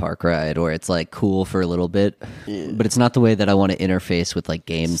theme park ride where it's like cool for a little bit, but it's not the way that I want to interface with like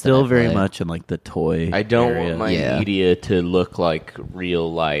games. still that I very play. much in like the toy. I don't area. want my Yeah. media to look like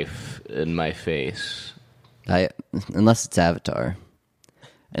real life in my face. Unless it's Avatar.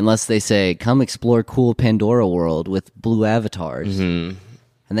 Unless they say, come explore cool Pandora world with blue avatars. Mm-hmm.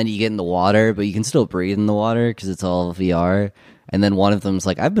 And then you get in the water, but you can still breathe in the water because it's all VR. And then one of them's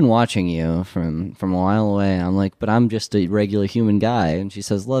like, I've been watching you from a while away. I'm like, but I'm just a regular human guy. And she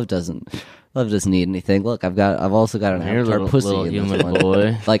says, love doesn't need anything. Look, I've also got an You're a avatar little- pussy little in this human one.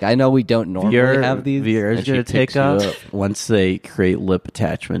 boy. Like, I know we don't normally have these. VR is And she going to take picks you off up. once they create lip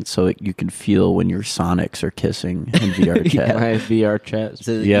attachments so you can feel when your Sonics are kissing in VR chat. My VR chat.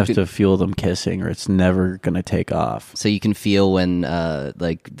 So You have could- to feel them kissing or it's never going to take off. So you can feel when,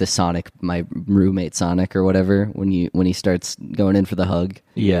 like the Sonic, my roommate Sonic or whatever, when he starts going in for the hug.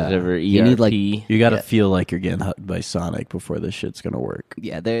 Yeah. Ever You need, like- ERP? You got to Yeah. feel like you're getting hugged by Sonic before this shit's going to work.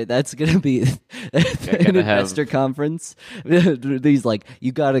 Yeah, that's gonna be an have- investor conference. These like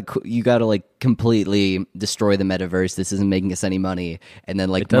you gotta like completely destroy the metaverse. This isn't making us any money. And then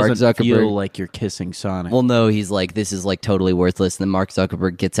like It Mark doesn't Zuckerberg. feel like you're kissing Sonic. Well, no, he's like, this is like totally worthless. And then Mark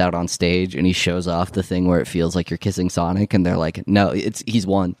Zuckerberg gets out on stage and he shows off the thing where it feels like you're kissing Sonic, and they're like, no, he's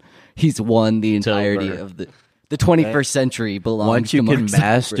won. He's won the entirety over. of the 21st century belongs Once to you Mark can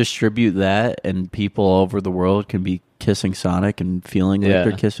mass Zuckerberg. distribute that and people all over the world can be kissing Sonic and feeling like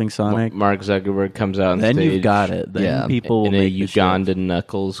they're kissing Sonic, Mark Zuckerberg comes out on then stage you've got it. Then Yeah. people will in a make the shit. Ugandan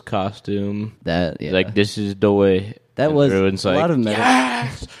Knuckles costume. That yeah. Like, this is the way. That And was everyone's a like, lot of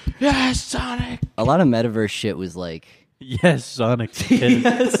yes, Sonic. a lot of metaverse shit was like. Yes, Sonic.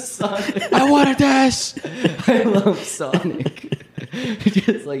 Kiss. Sonic. I wanted this. I love Sonic.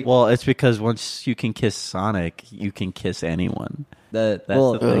 Just like Well, it's because once you can kiss Sonic, you can kiss anyone. that. That's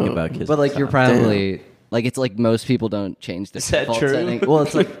Well, the thing about kissing. but like you're Sonic. probably like it's like most people don't change the Is that default true? setting. Well,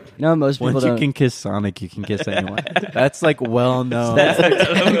 it's like most people Once you don't. can kiss Sonic, you can kiss anyone. That's like well known.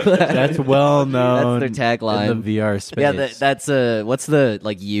 That's well known. That's their tagline. in the VR space. Yeah, that's what's the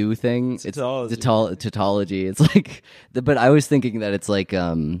like you thing? Tautology. It's tautology. It's like, but I was thinking that it's like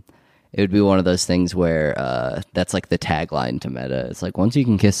it would be one of those things where that's like the tagline to Meta. It's like once you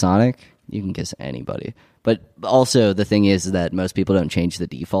can kiss Sonic, you can kiss anybody. But also the thing is that most people don't change the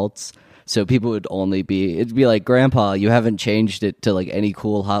defaults. So people would it'd be like, Grandpa, you haven't changed it to like any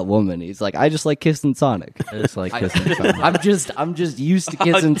cool hot woman. He's like, I just like kissing Sonic. I just like kissing Sonic. I'm just used to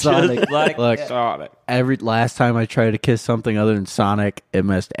kissing Sonic. Like Look, Sonic. Every last time I tried to kiss something other than Sonic, it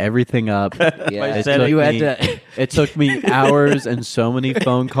messed everything up. Yeah, It took you had me- to. It took me hours and so many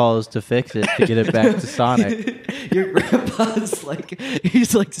phone calls to fix it to get it back to Sonic. Your grandpa's like,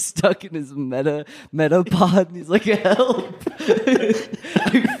 he's like stuck in his metapod, and he's like, help!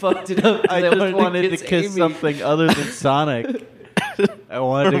 I fucked it up. 'cause I just wanted to kiss Amy. something other than Sonic. I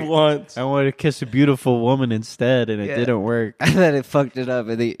wanted to kiss a beautiful woman instead, and it Yeah. didn't work. And then it fucked it up,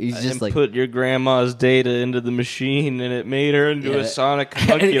 and he's just And like, put your grandma's data into the machine, and it made her into Yeah. a Sonic and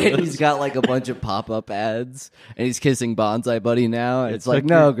homunculus. he's got like a bunch of pop-up ads, and he's kissing Bonsai Buddy now, and it's like, Took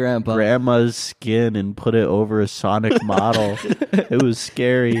no, your Grandpa. Grandma's skin and put it over a Sonic model. It was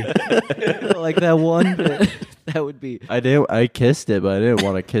scary. Like that one bit. That would be. I kissed it, but I didn't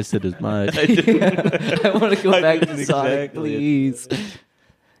want to kiss it as much. I want to go I back to didn't Sonic, exactly. please.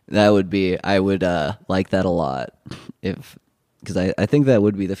 That would be. I would like that a lot, because I think that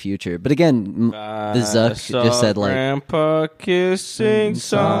would be the future. But again, the Zuck just said like, Grandpa kissing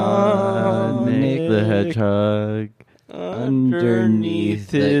Sonic the Hedgehog.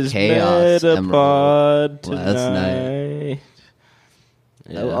 underneath the his chaos Metapod emerald last night.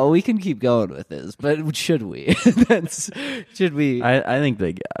 Yeah. Oh, we can keep going with this, but should we? Should we? I think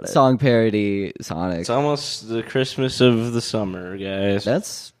they got it. Song parody, Sonic. It's almost the Christmas of the summer, guys.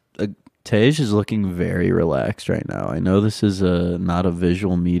 That's a Tej is looking very relaxed right now. I know this is not a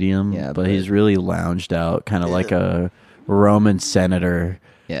visual medium, Yeah, but but- he's really lounged out, kind of like a Roman senator.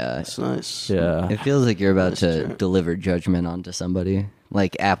 yeah. That's nice. Yeah. It feels like you're about to true. deliver judgment onto somebody,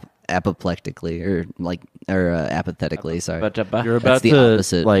 like apoplectically or apathetically. Sorry. You're about the to,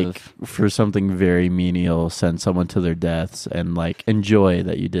 opposite like, of- for something very menial, send someone to their deaths and, like, enjoy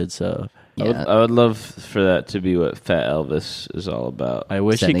that you did so. Yeah. I would love for that to be what Fat Elvis is all about. I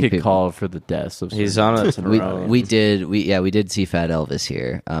wish he Sending could people- call for the deaths of He's some- on a we throne. we did see Fat Elvis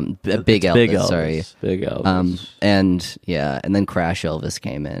here. Big Elvis, Big Elvis. sorry. Big Elvis. And then Crash Elvis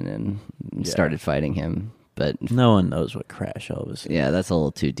came in and started fighting him. But No one knows what Crash Elvis is. yeah, that's a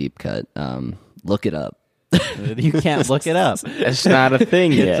little too deep cut. Look it up. You can't look it up. It's not a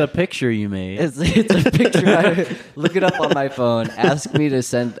thing It's yet. a picture you made. It's a picture. Look it up on my phone. Ask me to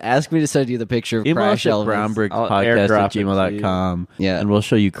send you the picture of Email Crash us at Elvis. I'll brownbrickspodcast airdrop at it to gmail.com. Yeah. And we'll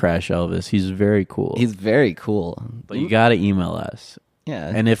show you Crash Elvis. He's very cool. He's very cool. But you got to email us.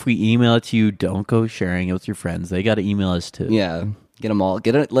 Yeah. And if we email it to you, don't go sharing it with your friends. They got to email us too. Yeah, get them all.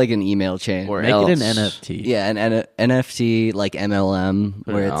 Get it like an email chain, Or Make else. it an NFT. yeah, an NFT like MLM,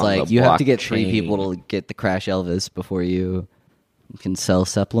 where it it's on like the you have to get 3 blockchain. people to get the Crash Elvis before you can sell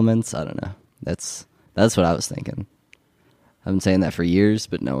supplements. I don't know. That's what I was thinking. I've been saying that for years,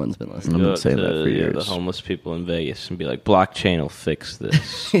 but no one's been listening. I've been Go saying to that for years. the homeless people in Vegas and be like, blockchain will fix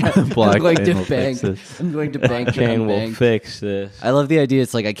this. I'm going Blockchain to will bank. fix this. I'm going to bank. Blockchain will bank. fix this. I love the idea.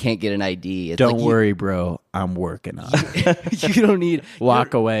 It's like I can't get an ID. It's Don't like worry, bro. I'm working on it. You don't need.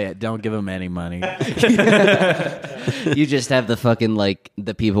 Walk away. Don't give him any money. You just have the fucking like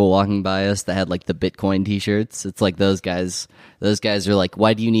the people walking by us that had like the Bitcoin T-shirts. It's like those guys. Those guys are like,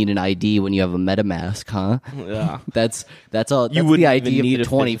 why do you need an ID when you have a MetaMask, huh? Yeah. That's all. That's wouldn't the even idea need of a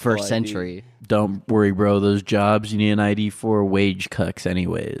the physical 21st ID. century. Don't worry, bro. Those jobs you need an ID for wage cucks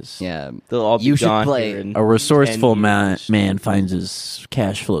anyways. Yeah, They'll all be you should gone play here in A resourceful 10 years. man finds his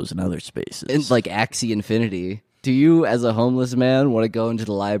cash flows in other spaces. in like Axie Infinity. Do you, as a homeless man, want to go into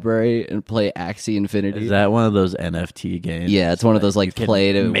the library and play Axie Infinity? Is that one of those NFT games? Yeah, it's one of those like You can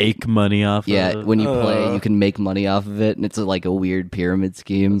play to make money off Yeah, of? when you play, you can make money off of it, and it's like a weird pyramid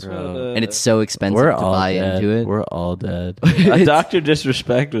scheme, and it's so expensive We're to all buy dead. into it. We're all dead. Dr.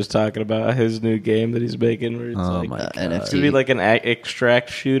 Disrespect was talking about his new game that he's making where it's Oh like my God. NFT. it's gonna be like an extract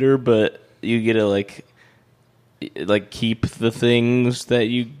shooter, but you get to like keep the things that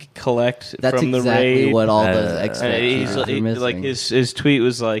you collect That's from the exactly raid. what all Uh, the extra And features are missing. like his tweet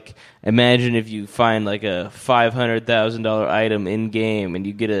was like, imagine if you find like a $500,000 item in game and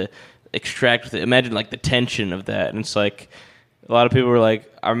you get to extract with it. Imagine like the tension of that, and it's like a lot of people were like,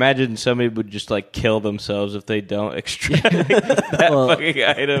 I imagine somebody would just like kill themselves if they don't extract that Well, fucking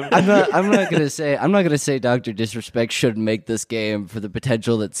item. I'm not gonna say Dr. Disrespect should make this game for the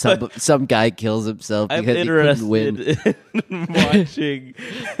potential that some guy kills himself I'm because he couldn't win. interested in watching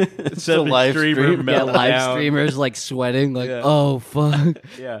some live streamer stream. Yeah, melt live down. streamers like sweating, like, Yeah. oh fuck,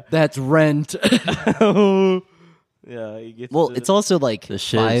 Yeah. that's rent. Yeah, you get Well, to- it's also like The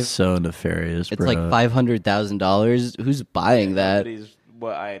shit five. is so nefarious, It's bro. like $500,000. Who's buying that?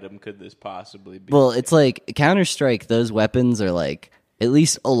 What item could this possibly be? Well, it's like Counter-Strike. Those weapons are like at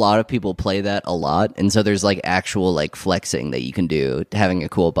least a lot of people play that a lot, and so there's like actual like flexing that you can do to having a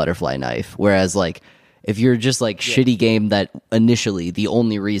cool butterfly knife. Whereas like if you're just like shitty game that initially the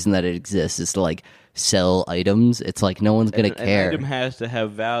only reason that it exists is to like sell items, it's like no one's gonna care. An item has to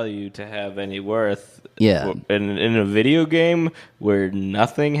have value to have any worth. Yeah. And in a video game where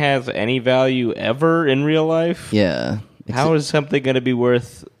nothing has any value ever in real life, Yeah. how is something going to be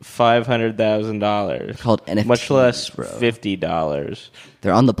worth $500,000? Called NFTs, much less bro. $50.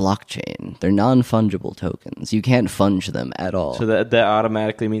 They're on the blockchain. They're non-fungible tokens. You can't funge them at all. So that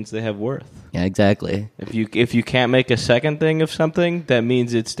automatically means they have worth. Yeah, exactly. If you can't make a second thing of something, that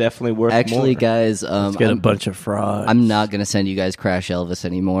means it's definitely worth Actually, more. guys, Let's get a bunch of frogs. I'm not going to send you guys Crash Elvis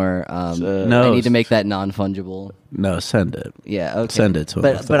anymore. No. I need to make that non-fungible. No, send it. Yeah, okay. Send it to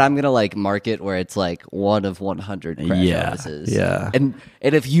us. But I'm going to like mark it where it's like 1 of 100 Crash Elvises. Yeah. And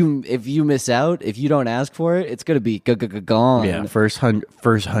if you miss out, if you don't ask for it, it's going to be gone. Yeah, first 100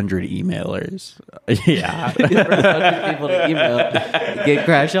 emailers. Yeah. First 100 people to email get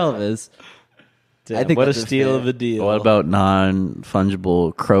Crash Elvis. I think what a that's steal fair. of a deal. What about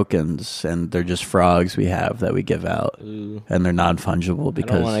non-fungible krokans? And they're just frogs we have that we give out, and they're non-fungible I don't want to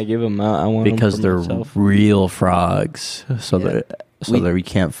because give them out. I want them for they're myself. real frogs. So Yeah. that we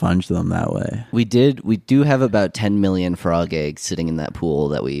can't funge them that way. We do have about 10 million frog eggs sitting in that pool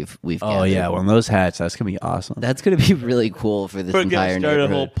that we've Oh gathered. yeah, when those hatch, that's gonna be awesome. That's going to be really cool for this We're entire gonna start a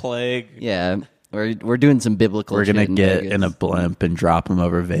neighborhood. whole plague. Yeah, we're doing some biblical. We're gonna shit in get Vegas. in a blimp and drop them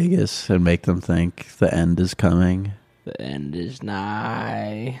over Vegas and make them think the end is coming. The end is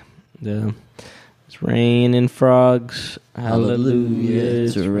nigh. Yeah. It's raining frogs. Hallelujah!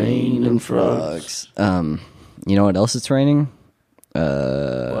 It's raining frogs. You know what else it's raining?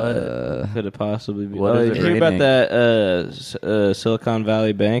 What could it possibly be? What is Did it you hear about raining? that Silicon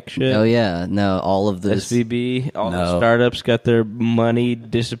Valley Bank shit? Oh yeah, no, all of this. SVB, all the No. startups got their money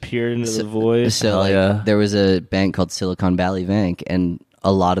disappeared into the void. So Hell like, yeah. there was a bank called Silicon Valley Bank, and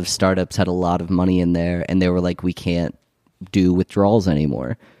a lot of startups had a lot of money in there, and they were like, we can't do withdrawals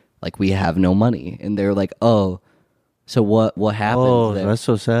anymore. Like we have no money, and they were like, oh. So what happened? Oh, there? that's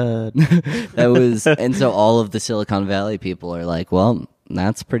so sad. That was, and so all of the Silicon Valley people are like, well,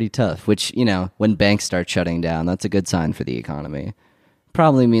 that's pretty tough. Which, you know, when banks start shutting down, that's a good sign for the economy.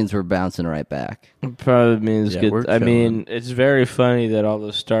 Probably means we're bouncing right back. Probably means Yeah, we're good. I mean, chilling. it's very funny that all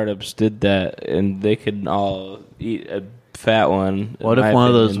those startups did that, and they could all eat a fat one. What in if my one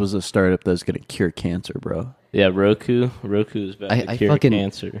of those opinion. was a startup that's gonna cure cancer, bro? Yeah, Roku. Roku is about to cure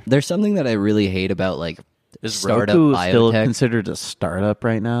cancer. There's something that I really hate about like Is startup Roku still biotech. considered a startup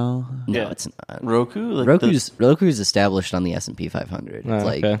right now? No, Yeah. it's not. Roku? Like Roku's established on the S&P 500. Oh,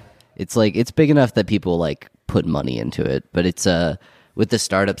 okay. It's big enough that people like put money into it, but it's with the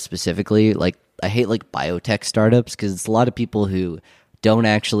startups specifically, like I hate like biotech startups because it's a lot of people who don't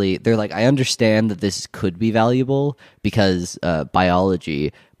actually, they're like, I understand that this could be valuable because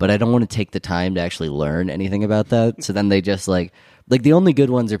biology, but I don't want to take the time to actually learn anything about that. So then they just like the only good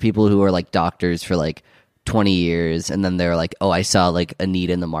ones are people who are like doctors for like 20 years, and then they're like, oh, I saw like a need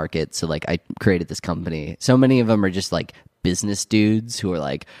in the market, so like I created this company. So many of them are just like business dudes who are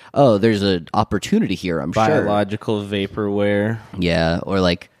like, oh, there's an opportunity here, I'm sure. Biological vaporware. Yeah, or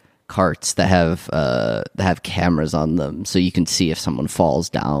like carts that have cameras on them, so you can see if someone falls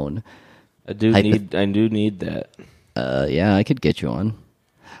down. I do need that. Yeah, I could get you one.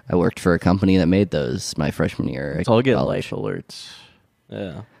 I worked for a company that made those my freshman year. Let's all get college. life alerts.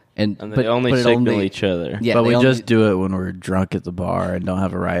 Yeah. and And they but- only but it signal each other. Yeah, but they we only- just do it when we're drunk at the bar and don't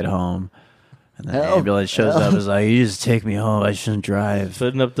have a ride home. And then the Oh. ambulance shows up and is like, you just take me home. I shouldn't drive.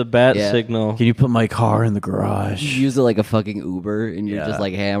 Putting up the bat Yeah. signal. Can you put my car in the garage? You use it like a fucking Uber, and you're Yeah. just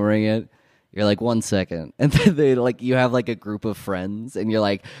like hammering it. You're like 1 second, and then they like you have like a group of friends, and you're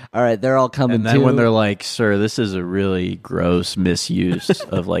like, all right, they're all coming. And then too. when they're like, sir, this is a really gross misuse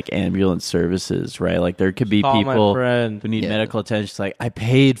of like ambulance services, right? Like there could be Call my people friend. who need Yeah. medical attention. It's like, I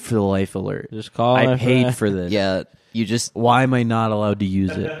paid for the life alert. Just call I my paid friend. for this. yeah, you just Why am I not allowed to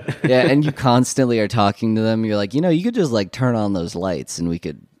use it? yeah, and you constantly are talking to them. You're like, you could just like turn on those lights, and we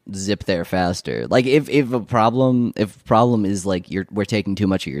could zip there faster. Like if a problem is like we're taking too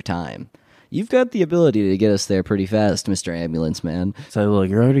much of your time. You've got the ability to get us there pretty fast, Mr. Ambulance Man. So look,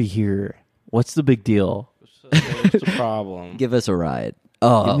 you're already here. What's the big deal? What's the problem? Give us a ride.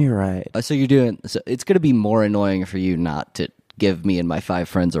 Oh, Give me a ride. so you're doing. So it's going to be more annoying for you not to give me and my 5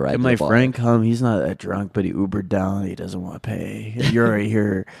 friends a ride. And to my the bar. friend come, he's not that drunk, but he Ubered down. He doesn't want to pay. You're right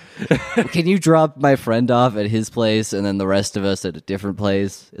here. Can you drop my friend off at his place and then the rest of us at a different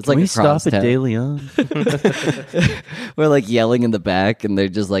place? It's Can like we across stop at town. De Leon? We're like yelling in the back, and they're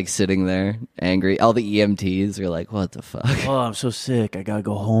just like sitting there, angry. All the EMTs are like, "What the fuck?" Oh, I'm so sick. I gotta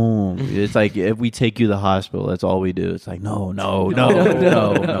go home. It's like if we take you to the hospital, that's all we do. It's like no.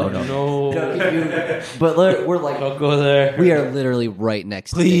 But we're like, Don't go there. we are literally right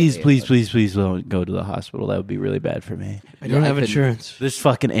next. Please, to please don't go to the hospital. That would be really bad for me. I don't have couldn't- insurance. This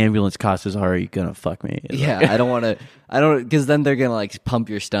fucking ambulance cost is already gonna fuck me. Yeah, I don't want to. I don't, because then they're gonna like pump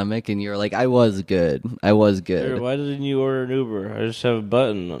your stomach, and you're like, I was good. Sure, why didn't you order an Uber? I just have a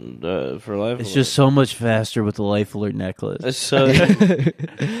button for Life It's Alert. just so much faster with the Life Alert necklace. It's so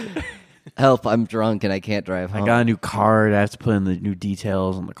Help! I'm drunk and I can't drive home. I got a new card. I have to put in the new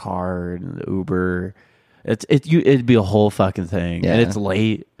details on the card and the Uber. It'd be a whole fucking thing. Yeah. And it's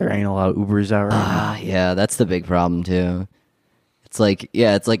late. There ain't a lot of Ubers out right now. Yeah, that's the big problem too. It's like,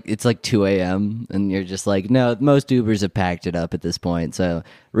 yeah, it's like 2 a.m. and you're just like, no, most Ubers have packed it up at this point. So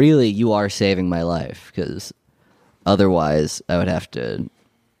really, you are saving my life, because otherwise I would have to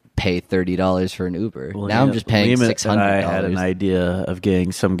pay $30 for an Uber. Now I'm just paying $600. I had an idea of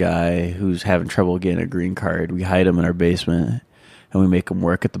getting some guy who's having trouble getting a green card. We hide him in our basement, and we make him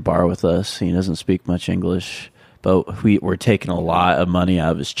work at the bar with us. He doesn't speak much English, but we're taking a lot of money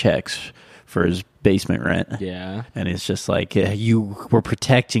out of his checks for his basement rent. yeah. And it's just like, we're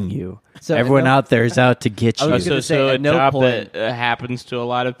protecting you. So Everyone at no- out there is out to get I you. was gonna say, a at no job point- that happens to a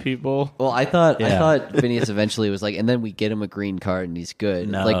lot of people. Well, I thought Yeah. Phineas eventually was like, and then we get him a green card and he's good.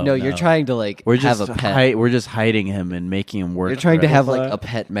 No, It's like, no, you're no. trying to like We're have just a pet. we're just hiding him and making him work. You're trying for to us. have like a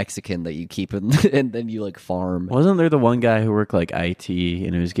pet Mexican that you keep and then you like farm. Wasn't there the one guy who worked like IT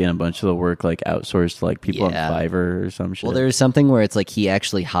and who was getting a bunch of the work like outsourced to like people Yeah. on Fiverr or some shit? Well, there's something where it's like he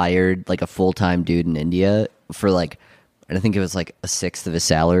actually hired like a full-time dude in India for like, I think it was like a sixth of his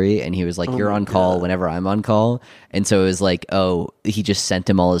salary, and he was like, "You're on call whenever I'm on call," and so it was like, oh, he just sent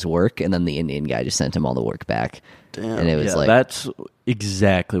him all his work, and then the Indian guy just sent him all the work back. Damn. And it was yeah, like, that's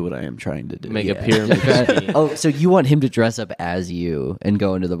exactly what I am trying to do. Make a yeah. pyramid scheme. Oh, so you want him to dress up as you and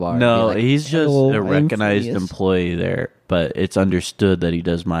go into the bar? and No, be like, he's just "Hello, a I'm recognized Phineas." employee there, but it's understood that he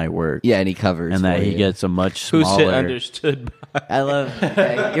does my work. Yeah, and he covers and that for he you. gets a much Who's it smaller. understood by? I love.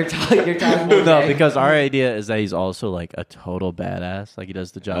 Okay, you're talking. You're talking. No, because our idea is that he's also like a total badass. Like he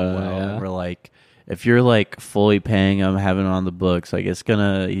does the job well. yeah. And we're like, if you're like fully paying him, having him on the books, like he's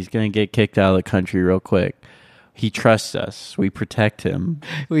gonna get kicked out of the country real quick. He trusts us. We protect him.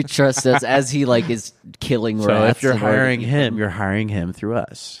 we trust us as he like is killing So rats. if you're in order to hiring keep him, them. you're hiring him through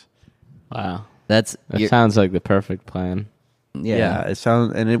us. Wow. That's That you're- sounds like the perfect plan. Yeah, it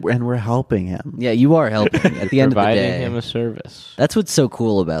sounds and we're helping him. Yeah, you are helping at the end of the Providing day. him a service. That's what's so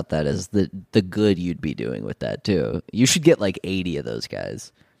cool about that is the good you'd be doing with that too. You should get like 80 of those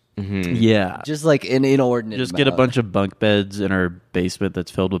guys, Yeah, just like an inordinate. just get a amount. bunch of bunk beds in our basement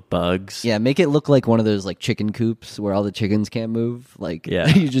that's filled with bugs. Yeah, make it look like one of those like chicken coops where all the chickens can't move. Like, Yeah.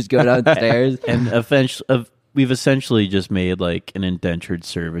 you just go downstairs. And we've essentially just made like an indentured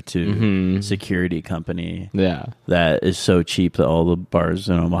servitude security company Yeah. that is so cheap that all the bars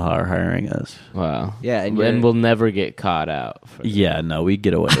in Omaha are hiring us. Wow. Yeah, and and you're- we'll never get caught out. For Yeah, no, we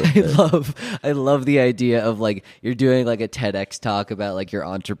get away with it. I love the idea of like you're doing like a TEDx talk about like your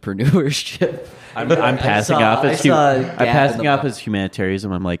entrepreneurship. I'm passing saw- off I as saw a I'm gap in passing the off box. as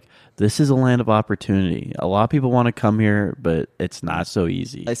humanitarianism. I'm like, this is a land of opportunity. A lot of people want to come here, but it's not so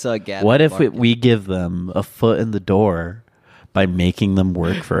easy. I saw a gap What in if the market. we give them a foot in the door by making them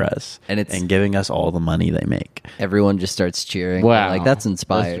work for us And it's- giving us all the money they make? Everyone just starts cheering. Wow. Like that's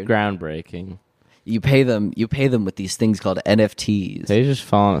inspired. That's groundbreaking. You pay them with these things called NFTs. They just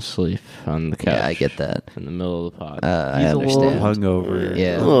fallen asleep on the couch. Yeah, I get that. In the middle of the pod. I He's a little understand. hungover.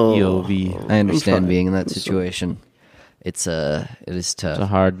 Yeah. EOV. I understand fine. being in that situation. It is tough. It's a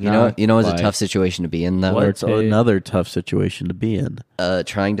hard You know, knock it's a life. tough situation to be in though. What's Rotate. another tough situation to be in?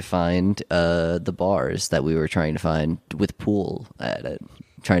 Trying to find the bars that we were trying to find with pool at it.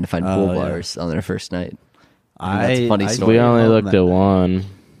 Trying to find pool Oh, yeah. bars on their first night. That's a funny I story. we only told looked them at that. one.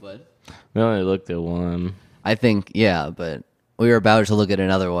 What? We only looked at one. I think but we were about to look at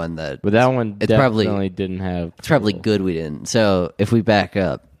another one that But that one It's probably- definitely didn't have. it's probably pool. good we didn't. So if we back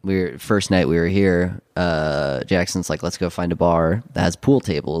up, first night we were here. Jackson's like, let's go find a bar that has pool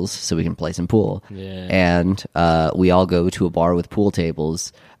tables so we can play some pool. Yeah. And we all go to a bar with pool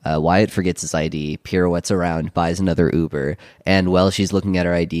tables. Wyatt forgets his ID, pirouettes around, buys another Uber, and while she's looking at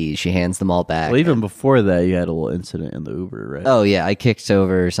her ID, she hands them all back. Well, even before that, you had a little incident in the Uber, right? Oh yeah, I kicked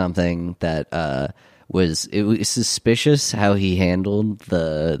over something that was suspicious how he handled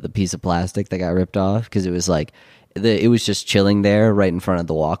the piece of plastic that got ripped off, because it was like it was just chilling there right in front of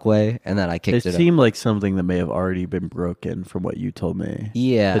the walkway, and then I kicked it. It seemed like something that may have already been broken from what you told me.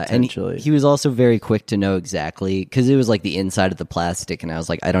 Yeah, potentially. And he was also very quick to know exactly, because it was like the inside of the plastic, and I was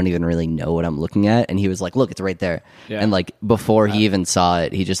like, I don't even really know what I'm looking at, and he was like, look, it's right there. Yeah. And like before he even saw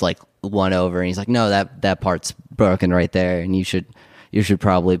it, he just like went over and he's like, no, that part's broken right there, and you should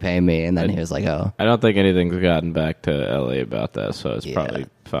probably pay me. And then he was like, oh, I don't think anything's gotten back to LA about that, so it's probably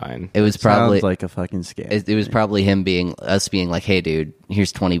fine. it was probably Sounds like a fucking scam. it was probably him being like, hey dude,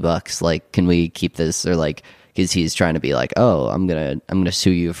 here's $20, like can we keep this? Or like, because he's trying to be like, oh, I'm gonna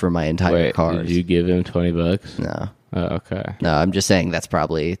sue you for my entire car. Did you give him $20? No. Oh, okay. No, I'm just saying that's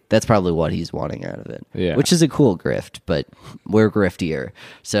probably what he's wanting out of it. Yeah. Which is a cool grift, but we're griftier.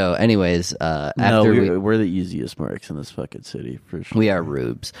 So anyways, after we're the easiest marks in this fucking city for sure. we are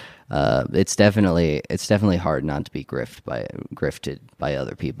rubes. It's definitely hard not to be grifted by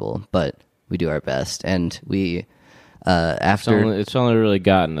other people, but we do our best, and we after It's only really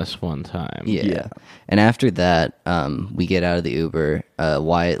gotten us one time. yeah. And after that, we get out of the Uber.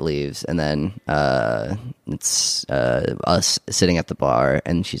 Wyatt leaves, and then it's us sitting at the bar,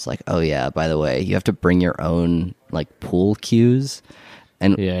 and she's like, "Oh yeah, by the way, you have to bring your own like pool cues."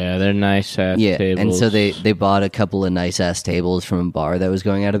 And Yeah, they're nice ass tables. and so they bought a couple of nice ass tables from a bar that was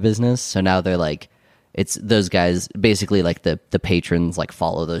going out of business. So now they're like, it's those guys basically, like the patrons like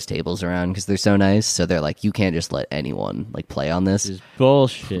follow those tables around because they're so nice. So they're like, you can't just let anyone like play on this, It's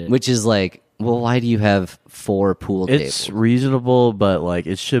bullshit. which is like, well, why do you have 4 pool It's tables? reasonable, but like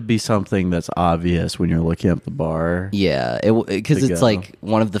it should be something that's obvious when you're looking at the bar. Yeah, because To it's go. like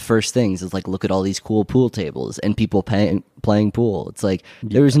one of the first things is like, look at all these cool pool tables and people playing pool. It's like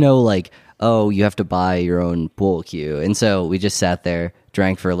there was no like, oh, you have to buy your own pool cue. And so we just sat there,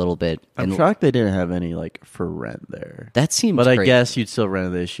 drank for a little bit. I'm And shocked they didn't have any like for rent there. that seems But I crazy. guess you'd still run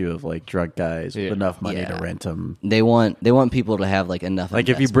into the issue of like drunk guys with Yeah. enough money Yeah. to rent them. They want people to have like enough. Like if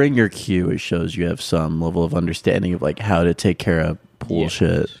you investment. bring your queue, it shows you have some level of understanding of like how to take care of pool Yeah.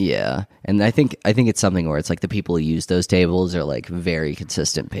 shit. Yeah, and I think it's something where it's like the people who use those tables are like very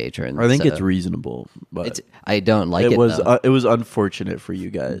consistent patrons. I think so it's reasonable, but I don't like it. it was though. it was unfortunate for you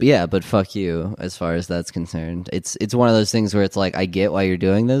guys. Yeah, but fuck you as far as that's concerned. It's one of those things where it's like, I get why you're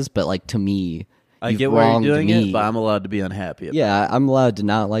doing this, but like to me, I you've get why you're wronged doing me. it, but I'm allowed to be unhappy. About Yeah, I'm allowed to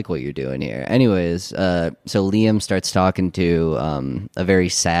not like what you're doing here. Anyways, so Liam starts talking to a very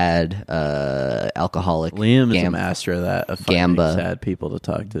sad alcoholic. it. Liam is a Gam- master of that. Of finding Gamba. sad people to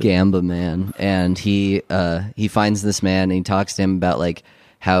talk to. Gamba man, and he finds this man and he talks to him about like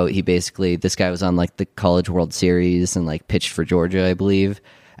how he basically, this guy was on like the College World Series and like pitched for Georgia, I believe,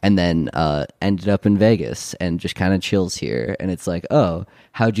 and then ended up in Vegas and just kind of chills here. And it's like, oh,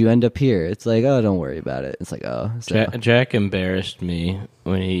 how'd you end up here? It's like, oh, don't worry about it. It's like, oh, so. Jack embarrassed me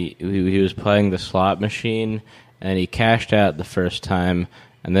when he was playing the slot machine and he cashed out the first time,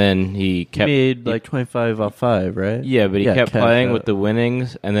 and then he kept made like 25 off 5, right? yeah, but he kept cash playing out. with the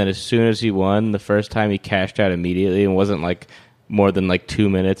winnings, and then as soon as he won the first time, he cashed out immediately, and wasn't like more than like 2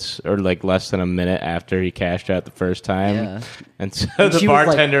 minutes or like less than a minute after he cashed out the first time. Yeah. And so And the she was like-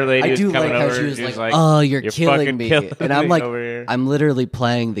 bartender lady I was do coming like how over. she was She was like, like, "Oh, you're killing fucking me," killing and I'm me like, over here. "I'm literally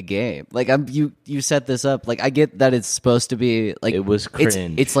playing the game." Like, you set this up. Like, I get that it's supposed to be like It was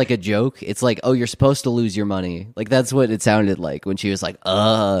cringe. It's like a joke. It's like, oh, you're supposed to lose your money. Like that's what it sounded like when she was like,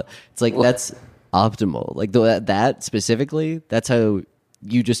 It's like that's optimal. Like that specifically. That's how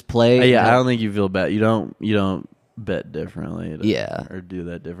you just play. Yeah, I don't think you feel bad. You don't bet differently. Yeah. or do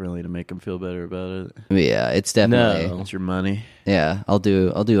that differently to make them feel better about it. Yeah, it's definitely. No. It's your money. Yeah, I'll do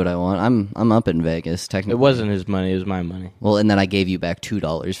what I want. I'm up in Vegas technically. It wasn't his money; it was my money. Well, and then I gave you back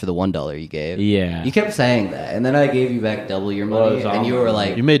 $2 for the $1 you gave. Yeah. You kept saying that, and then I gave you back double your Well, money, it's all and you were my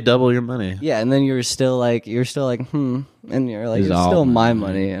like, You made double your money. yeah, and then you were still like, and you're like, It's it's all still my my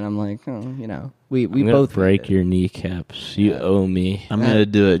money, and I'm like, oh, we I'm gonna both break made your kneecaps. You owe me. I'm gonna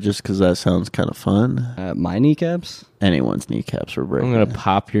do it just because that sounds kind of fun. it. My kneecaps. Anyone's kneecaps were breaking. I'm gonna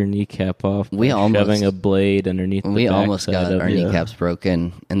pop your kneecap off. We by almost- shoving a blade underneath. We the almost got backside of our you. kneecaps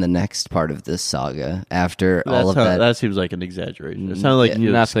broken in the next part of this saga. After That all of sounds- that, that seems like an exaggeration. It sounded like Yeah,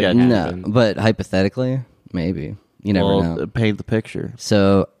 you nothing sketched. happened. no, but hypothetically, maybe you never know. Paint the picture.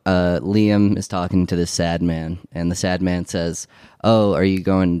 So Liam is talking to this sad man, and the sad man says, "Oh, are you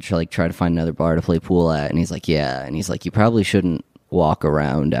going to like try to find another bar to play pool at?" And he's like, "Yeah." And he's like, "You probably shouldn't walk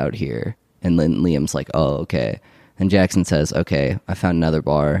around out here." And then Liam's like, "Oh, okay." And Jackson says, "Okay, I found another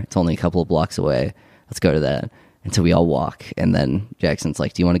bar. It's only a couple of blocks away. Let's go to that." And so we all walk, and then Jackson's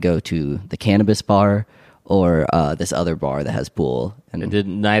like, "Do you want to go to the cannabis bar or this other bar that has pool. And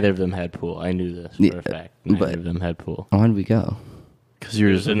Neither of them had pool. I knew this for a fact. Neither of them had pool. When did we go? Because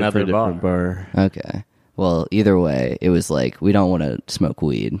yours There's another different bar. Okay. Well, either way, it was like, we don't want to smoke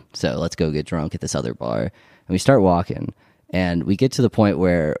weed, so let's go get drunk at this other bar. And we start walking, and we get to the point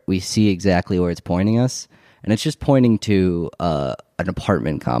where we see exactly where it's pointing us, and it's just pointing to an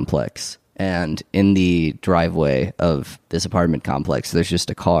apartment complex. And in the driveway of this apartment complex, there's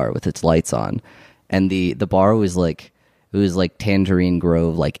just a car with its lights on. And the bar was like, it was like Tangerine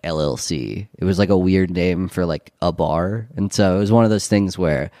Grove, like LLC. It was like a weird name for like a bar. And so it was one of those things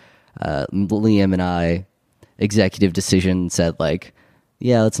where Liam and I, executive decision, said like,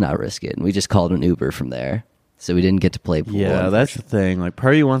 yeah, let's not risk it. And we just called an Uber from there. So we didn't get to play pool. Yeah, that's the thing. Like,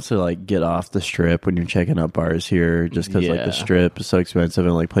 part of you wants to like get off the strip when you're checking out bars here, just because like the strip is so expensive,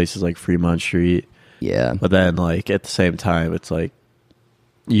 and like places like Fremont Street. Yeah, but then like at the same time, it's like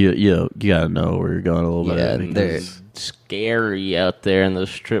you gotta know where you're going a little bit. They're scary out there in those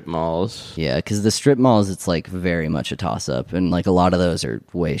strip malls. Yeah, because the strip malls, it's like very much a toss up, and like a lot of those are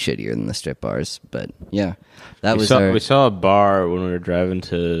way shittier than the strip bars. But yeah, we saw a bar when we were driving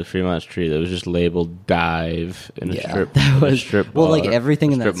to Fremont Street that was just labeled "Dive" in a strip. Well, bar, like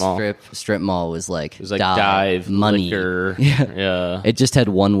everything in that mall. strip mall was like, it was like dive money. Liquor. Yeah, it just had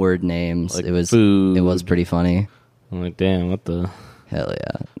one word names. Like it was food. It was pretty funny. I'm like, damn, what the hell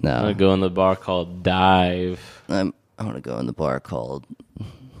yeah! No, I'm gonna go in the bar called Dive. I want to go in the bar called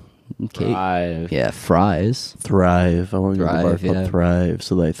Thrive. Yeah, Fries. Thrive. I want to go to the bar called Thrive,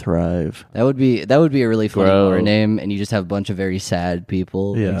 so they thrive. That would be a really funny bar name, and you just have a bunch of very sad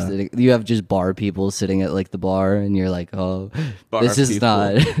people. Yeah. Like, you have just bar people sitting at like the bar, and you're like, oh, bar this is people.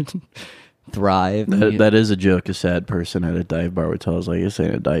 not Thrive. That is a joke a sad person at a dive bar would tell us, like, it's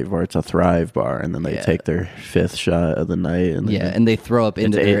ain't a dive bar, it's a Thrive bar, and then they take their 5th shot of the night, and and they throw up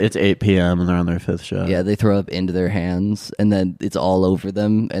into it's 8 p.m. and they're on their 5th shot. Yeah, they throw up into their hands, and then it's all over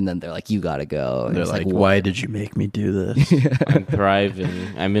them, and then they're like, you gotta go. And they're like, why did you make me do this? I'm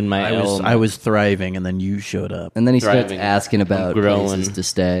thriving. I'm in my element. I was thriving, and then you showed up. And then he starts asking about places to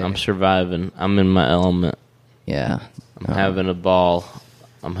stay. I'm surviving. I'm in my element. Yeah. I'm having a ball.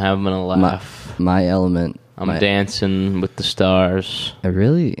 I'm having a laugh. My element. I'm dancing with the stars. I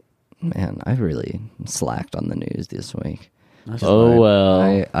really slacked on the news this week. That's oh fine.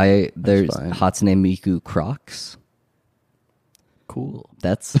 well. There's Hatsune Miku Crocs. Cool.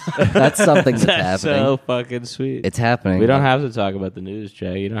 That's something that's happening. So fucking sweet. It's happening. We don't have to talk about the news,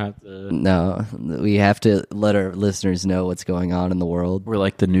 Jack. You don't have to. No, we have to let our listeners know what's going on in the world. We're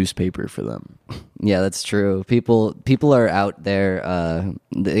like the newspaper for them. Yeah, that's true. People are out there.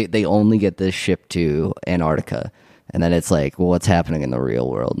 They only get this shipped to Antarctica, and then it's like, well, what's happening in the real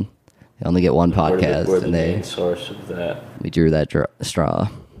world? They only get one podcast, we're the and main source of that. We drew that straw.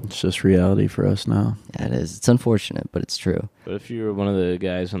 It's just reality for us now. Yeah, it is. It's unfortunate, but it's true. But if you were one of the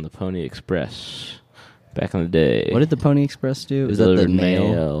guys on the Pony Express back in the day, what did the Pony Express do? Was that the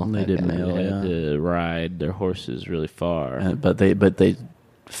mail? They did mail. They had to ride their horses really far, but they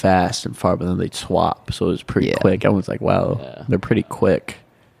fast and far, but then they'd swap, so it was pretty quick. I was like, wow, they're pretty quick.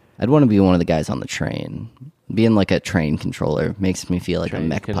 I'd want to be one of the guys on the train. Being like a train controller makes me feel like a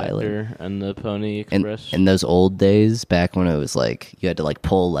mech pilot. And the Pony Express. In those old days, back when it was like you had to like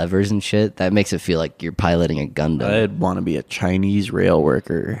pull levers and shit, that makes it feel like you're piloting a Gundam. I'd want to be a Chinese rail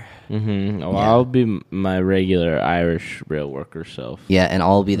worker. Mm-hmm. Well, I'll be my regular Irish rail worker self. Yeah, and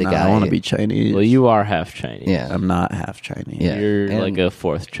I'll be the guy. I want to be Chinese. Well, you are half Chinese. Yeah, I'm not half Chinese. Yeah. You're like a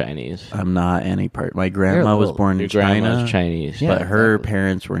fourth Chinese. I'm not any part. My grandma was born in China. Chinese, but her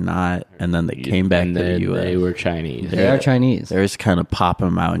parents were not, and then they came back to the U.S. They were Chinese. They are Chinese. They was kind of popping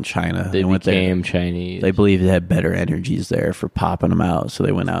them out in China. They became Chinese. They believed they had better energies there for popping them out, so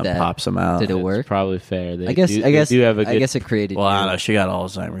they went out and pops them out. Did it work? It's probably fair. I guess it created. Well, I don't know. She got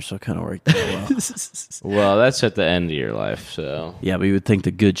Alzheimer's, so it kind of worked out well. Well, that's at the end of your life, so yeah, but you would think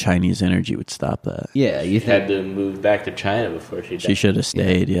the good Chinese energy would stop that. Yeah, you had to move back to China before she died. She should have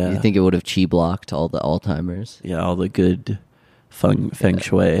stayed. Yeah. You think it would have chi blocked all the Alzheimer's? Yeah, all the good feng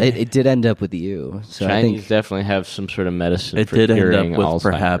shui. It did end up with you. So Chinese I think definitely have some sort of medicine. It for did curing end up with Alzheimer's.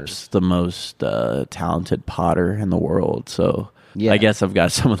 Perhaps the most talented potter in the world. So. Yeah. I guess I've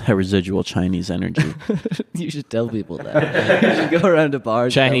got some of that residual Chinese energy. You should tell people that. You should go around to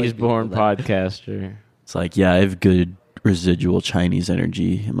bars. Chinese-born podcaster. It's like, yeah, I have good residual Chinese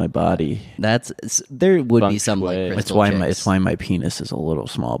energy in my body. There would be Feng some like shui. crystal It's chicks. why my penis is a little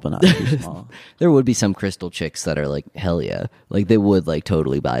small, but not too small. There would be some crystal chicks that are like, hell yeah, like they would like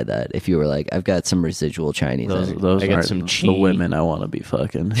totally buy that if you were like, I've got some residual Chinese energy. Those I got aren't some the chi. women I want to be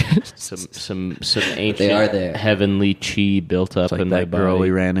fucking. some ancient They are there. heavenly chi built up It's like in my that girl body.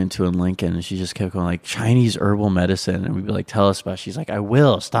 we ran into in Lincoln, and she just kept going like Chinese herbal medicine, and we'd be like, "Tell us about." It. She's like, "I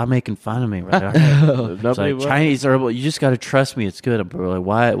will. Stop making fun of me." We're like, "All right." It's Nobody like will. Chinese herbal. You just got to trust me. It's good. We're like,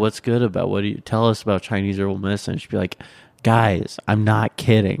 "Why? What's good about? What do you tell us about Chinese herbal medicine?" She'd be like, "Guys, I'm not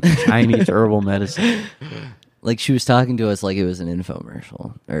kidding. Chinese herbal medicine." Like she was talking to us like it was an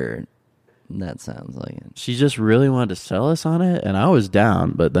infomercial, or that sounds like it. She just really wanted to sell us on it, and I was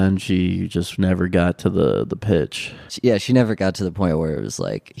down, but then she just never got to the pitch. Yeah, she never got to the point where it was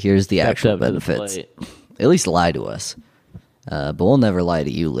like, here's the Stepped actual up to the benefits. plate. At least lie to us. But we'll never lie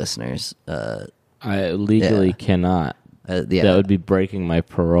to you, listeners. I legally Yeah. cannot. Yeah, That would be breaking my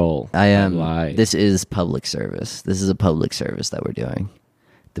parole. I am. Lie. This is public service. This is a public service that we're doing.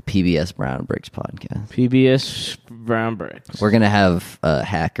 The PBS Brown Bricks podcast. PBS Brown Bricks. We're gonna have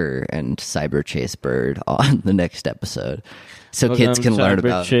Hacker and Cyber Chase Bird on the next episode, so Welcome kids can to learn Cyber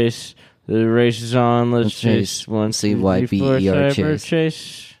about. Chase. The race is on. Let's Let's chase chase. 1, See 2, why 3, 4, BER Cyber chase.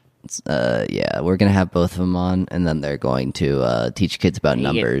 Chase. Yeah, we're gonna have both of them on, and then they're going to teach kids about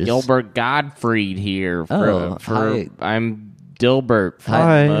numbers. Gilbert Gottfried here. Oh, hi. I'm Dilbert from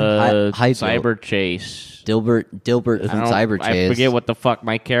Hi. Hi, Cyber Chase. Dilbert from Cyber Chase. I forget what the fuck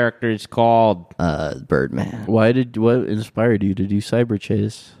my character is called. Birdman. What inspired you to do Cyber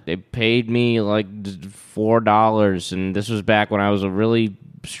Chase? They paid me like $4, and this was back when I was a really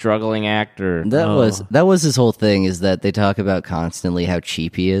struggling actor. That was his whole thing, is that they talk about constantly how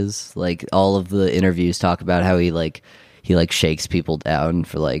cheap he is. Like all of the interviews talk about how he shakes people down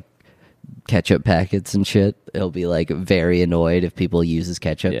for like ketchup packets and shit. He'll be like very annoyed if people use his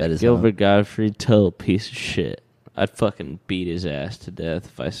ketchup at his Gilbert home. Gottfried, total piece of shit. I'd fucking beat his ass to death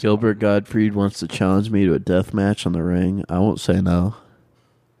if I saw Gilbert Gottfried wants to challenge me to a death match on the ring. I won't say no.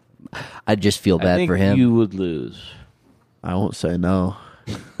 I'd just feel I bad think for him. you would lose. I won't say no.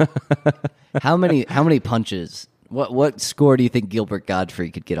 How many punches? What score do you think Gilbert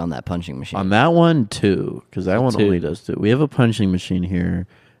Godfrey could get on that punching machine? On that one, 2, because that one 2. only does 2. We have a punching machine here,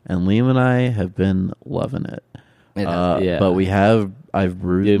 and Liam and I have been loving it. Yeah. But I've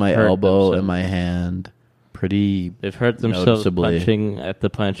bruised You've my hurt elbow themselves. and my hand pretty They've hurt themselves noticeably. punching at the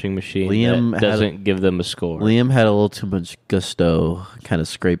punching machine. Liam that doesn't give them a score. Liam had a little too much gusto, kind of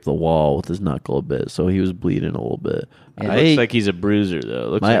scraped the wall with his knuckle a bit, so he was bleeding a little bit. It looks like he's a bruiser, though. It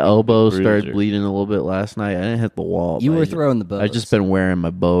looks My like he's a elbow bruiser. started bleeding a little bit last night. I didn't hit the wall. You but were I throwing the bows. I've just been wearing my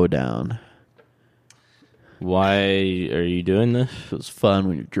bow down. Why are you doing this? It was fun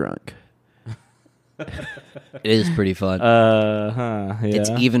when you're drunk. It is pretty fun. Yeah.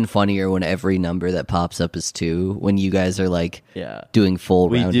 It's even funnier when every number that pops up is 2. When you guys are like Yeah. doing full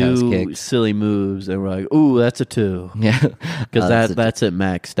We roundhouse do kicks. silly moves, and we're like, "Ooh, that's a 2," Yeah, because that's that's it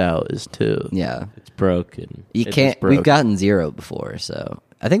maxed out is 2. yeah. It's broken. You It can't. is broke. We've gotten 0 before, so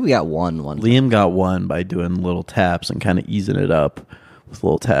I think we got one. Liam got 1 by doing little taps and kind of easing it up with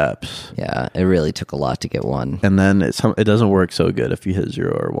little taps. Yeah, it really took a lot to get 1. And then it doesn't work so good if you hit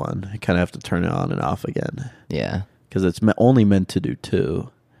 0 or 1. You kind of have to turn it on and off again Yeah, because it's only meant to do 2,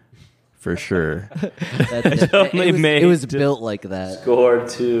 for sure. it was built like that. Score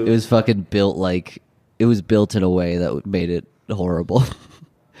 2. It was fucking built like it was built in a way that made it horrible,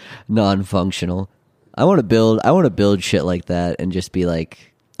 non-functional. I want to build shit like that and just be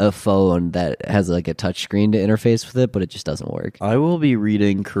like a phone that has like a touch screen to interface with it, but it just doesn't work. I will be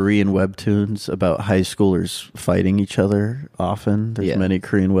reading Korean webtoons about high schoolers fighting each other often. There's Yeah. many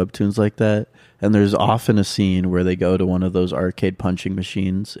Korean webtoons like that. And there's often a scene where they go to one of those arcade punching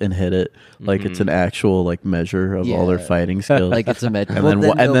machines and hit it like it's an actual like measure of all their Yeah. fighting skills. Like it's a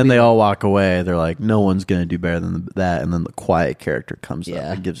and then they all walk away. They're like, no one's going to do better than that. And then the quiet character comes up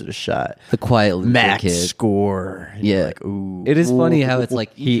Yeah. and gives it a shot. the quiet little Max kid. score. And you're Yeah. like, ooh. It is funny how it's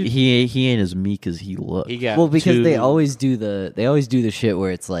like He ain't as meek as he looks. He got well, because 2. they always do the shit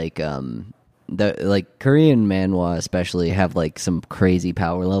where it's like the like Korean manhwa especially have like some crazy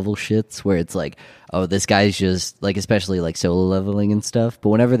power level shits where it's like, oh, this guy's just like, especially like solo leveling and stuff.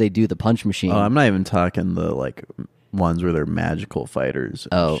 But whenever they do the punch machine, Oh, I'm not even talking the like ones where they're magical fighters.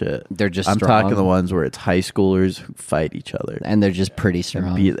 And Oh, shit. they're just I'm strong. talking the ones where it's high schoolers who fight each other. and they're just pretty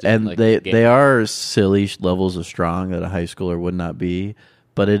strong. And like they the game. they are silly levels of strong that a high schooler would not be,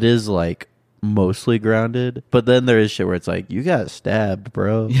 but it is like mostly grounded. But then there is shit where it's like, you got stabbed,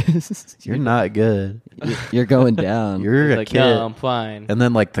 bro. You're not good. You're going down. You're a like, kid. no, I'm fine. And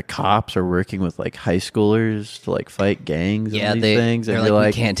then like the cops are working with like high schoolers to like fight gangs Yeah, and these things. they're And like, you're "We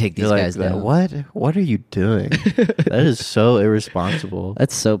like, can't take these you're like, guys down." What are you doing? That is so irresponsible.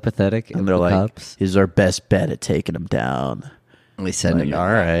 That's so pathetic. And of they're the like, cops. he's our best bet at taking him down. They send Like, him. all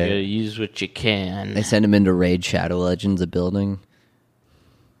You right. gotta use what you can. They send him in to raid Shadow Legends, a building.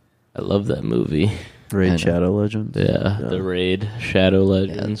 I love that movie. I know. Raid Shadow Legends. Yeah, the Raid Shadow Yeah,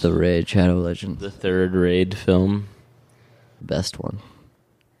 Legends. the raid Shadow Legends, The third Raid film. the best one.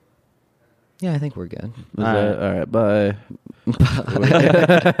 Yeah, I think we're good. All right, bye.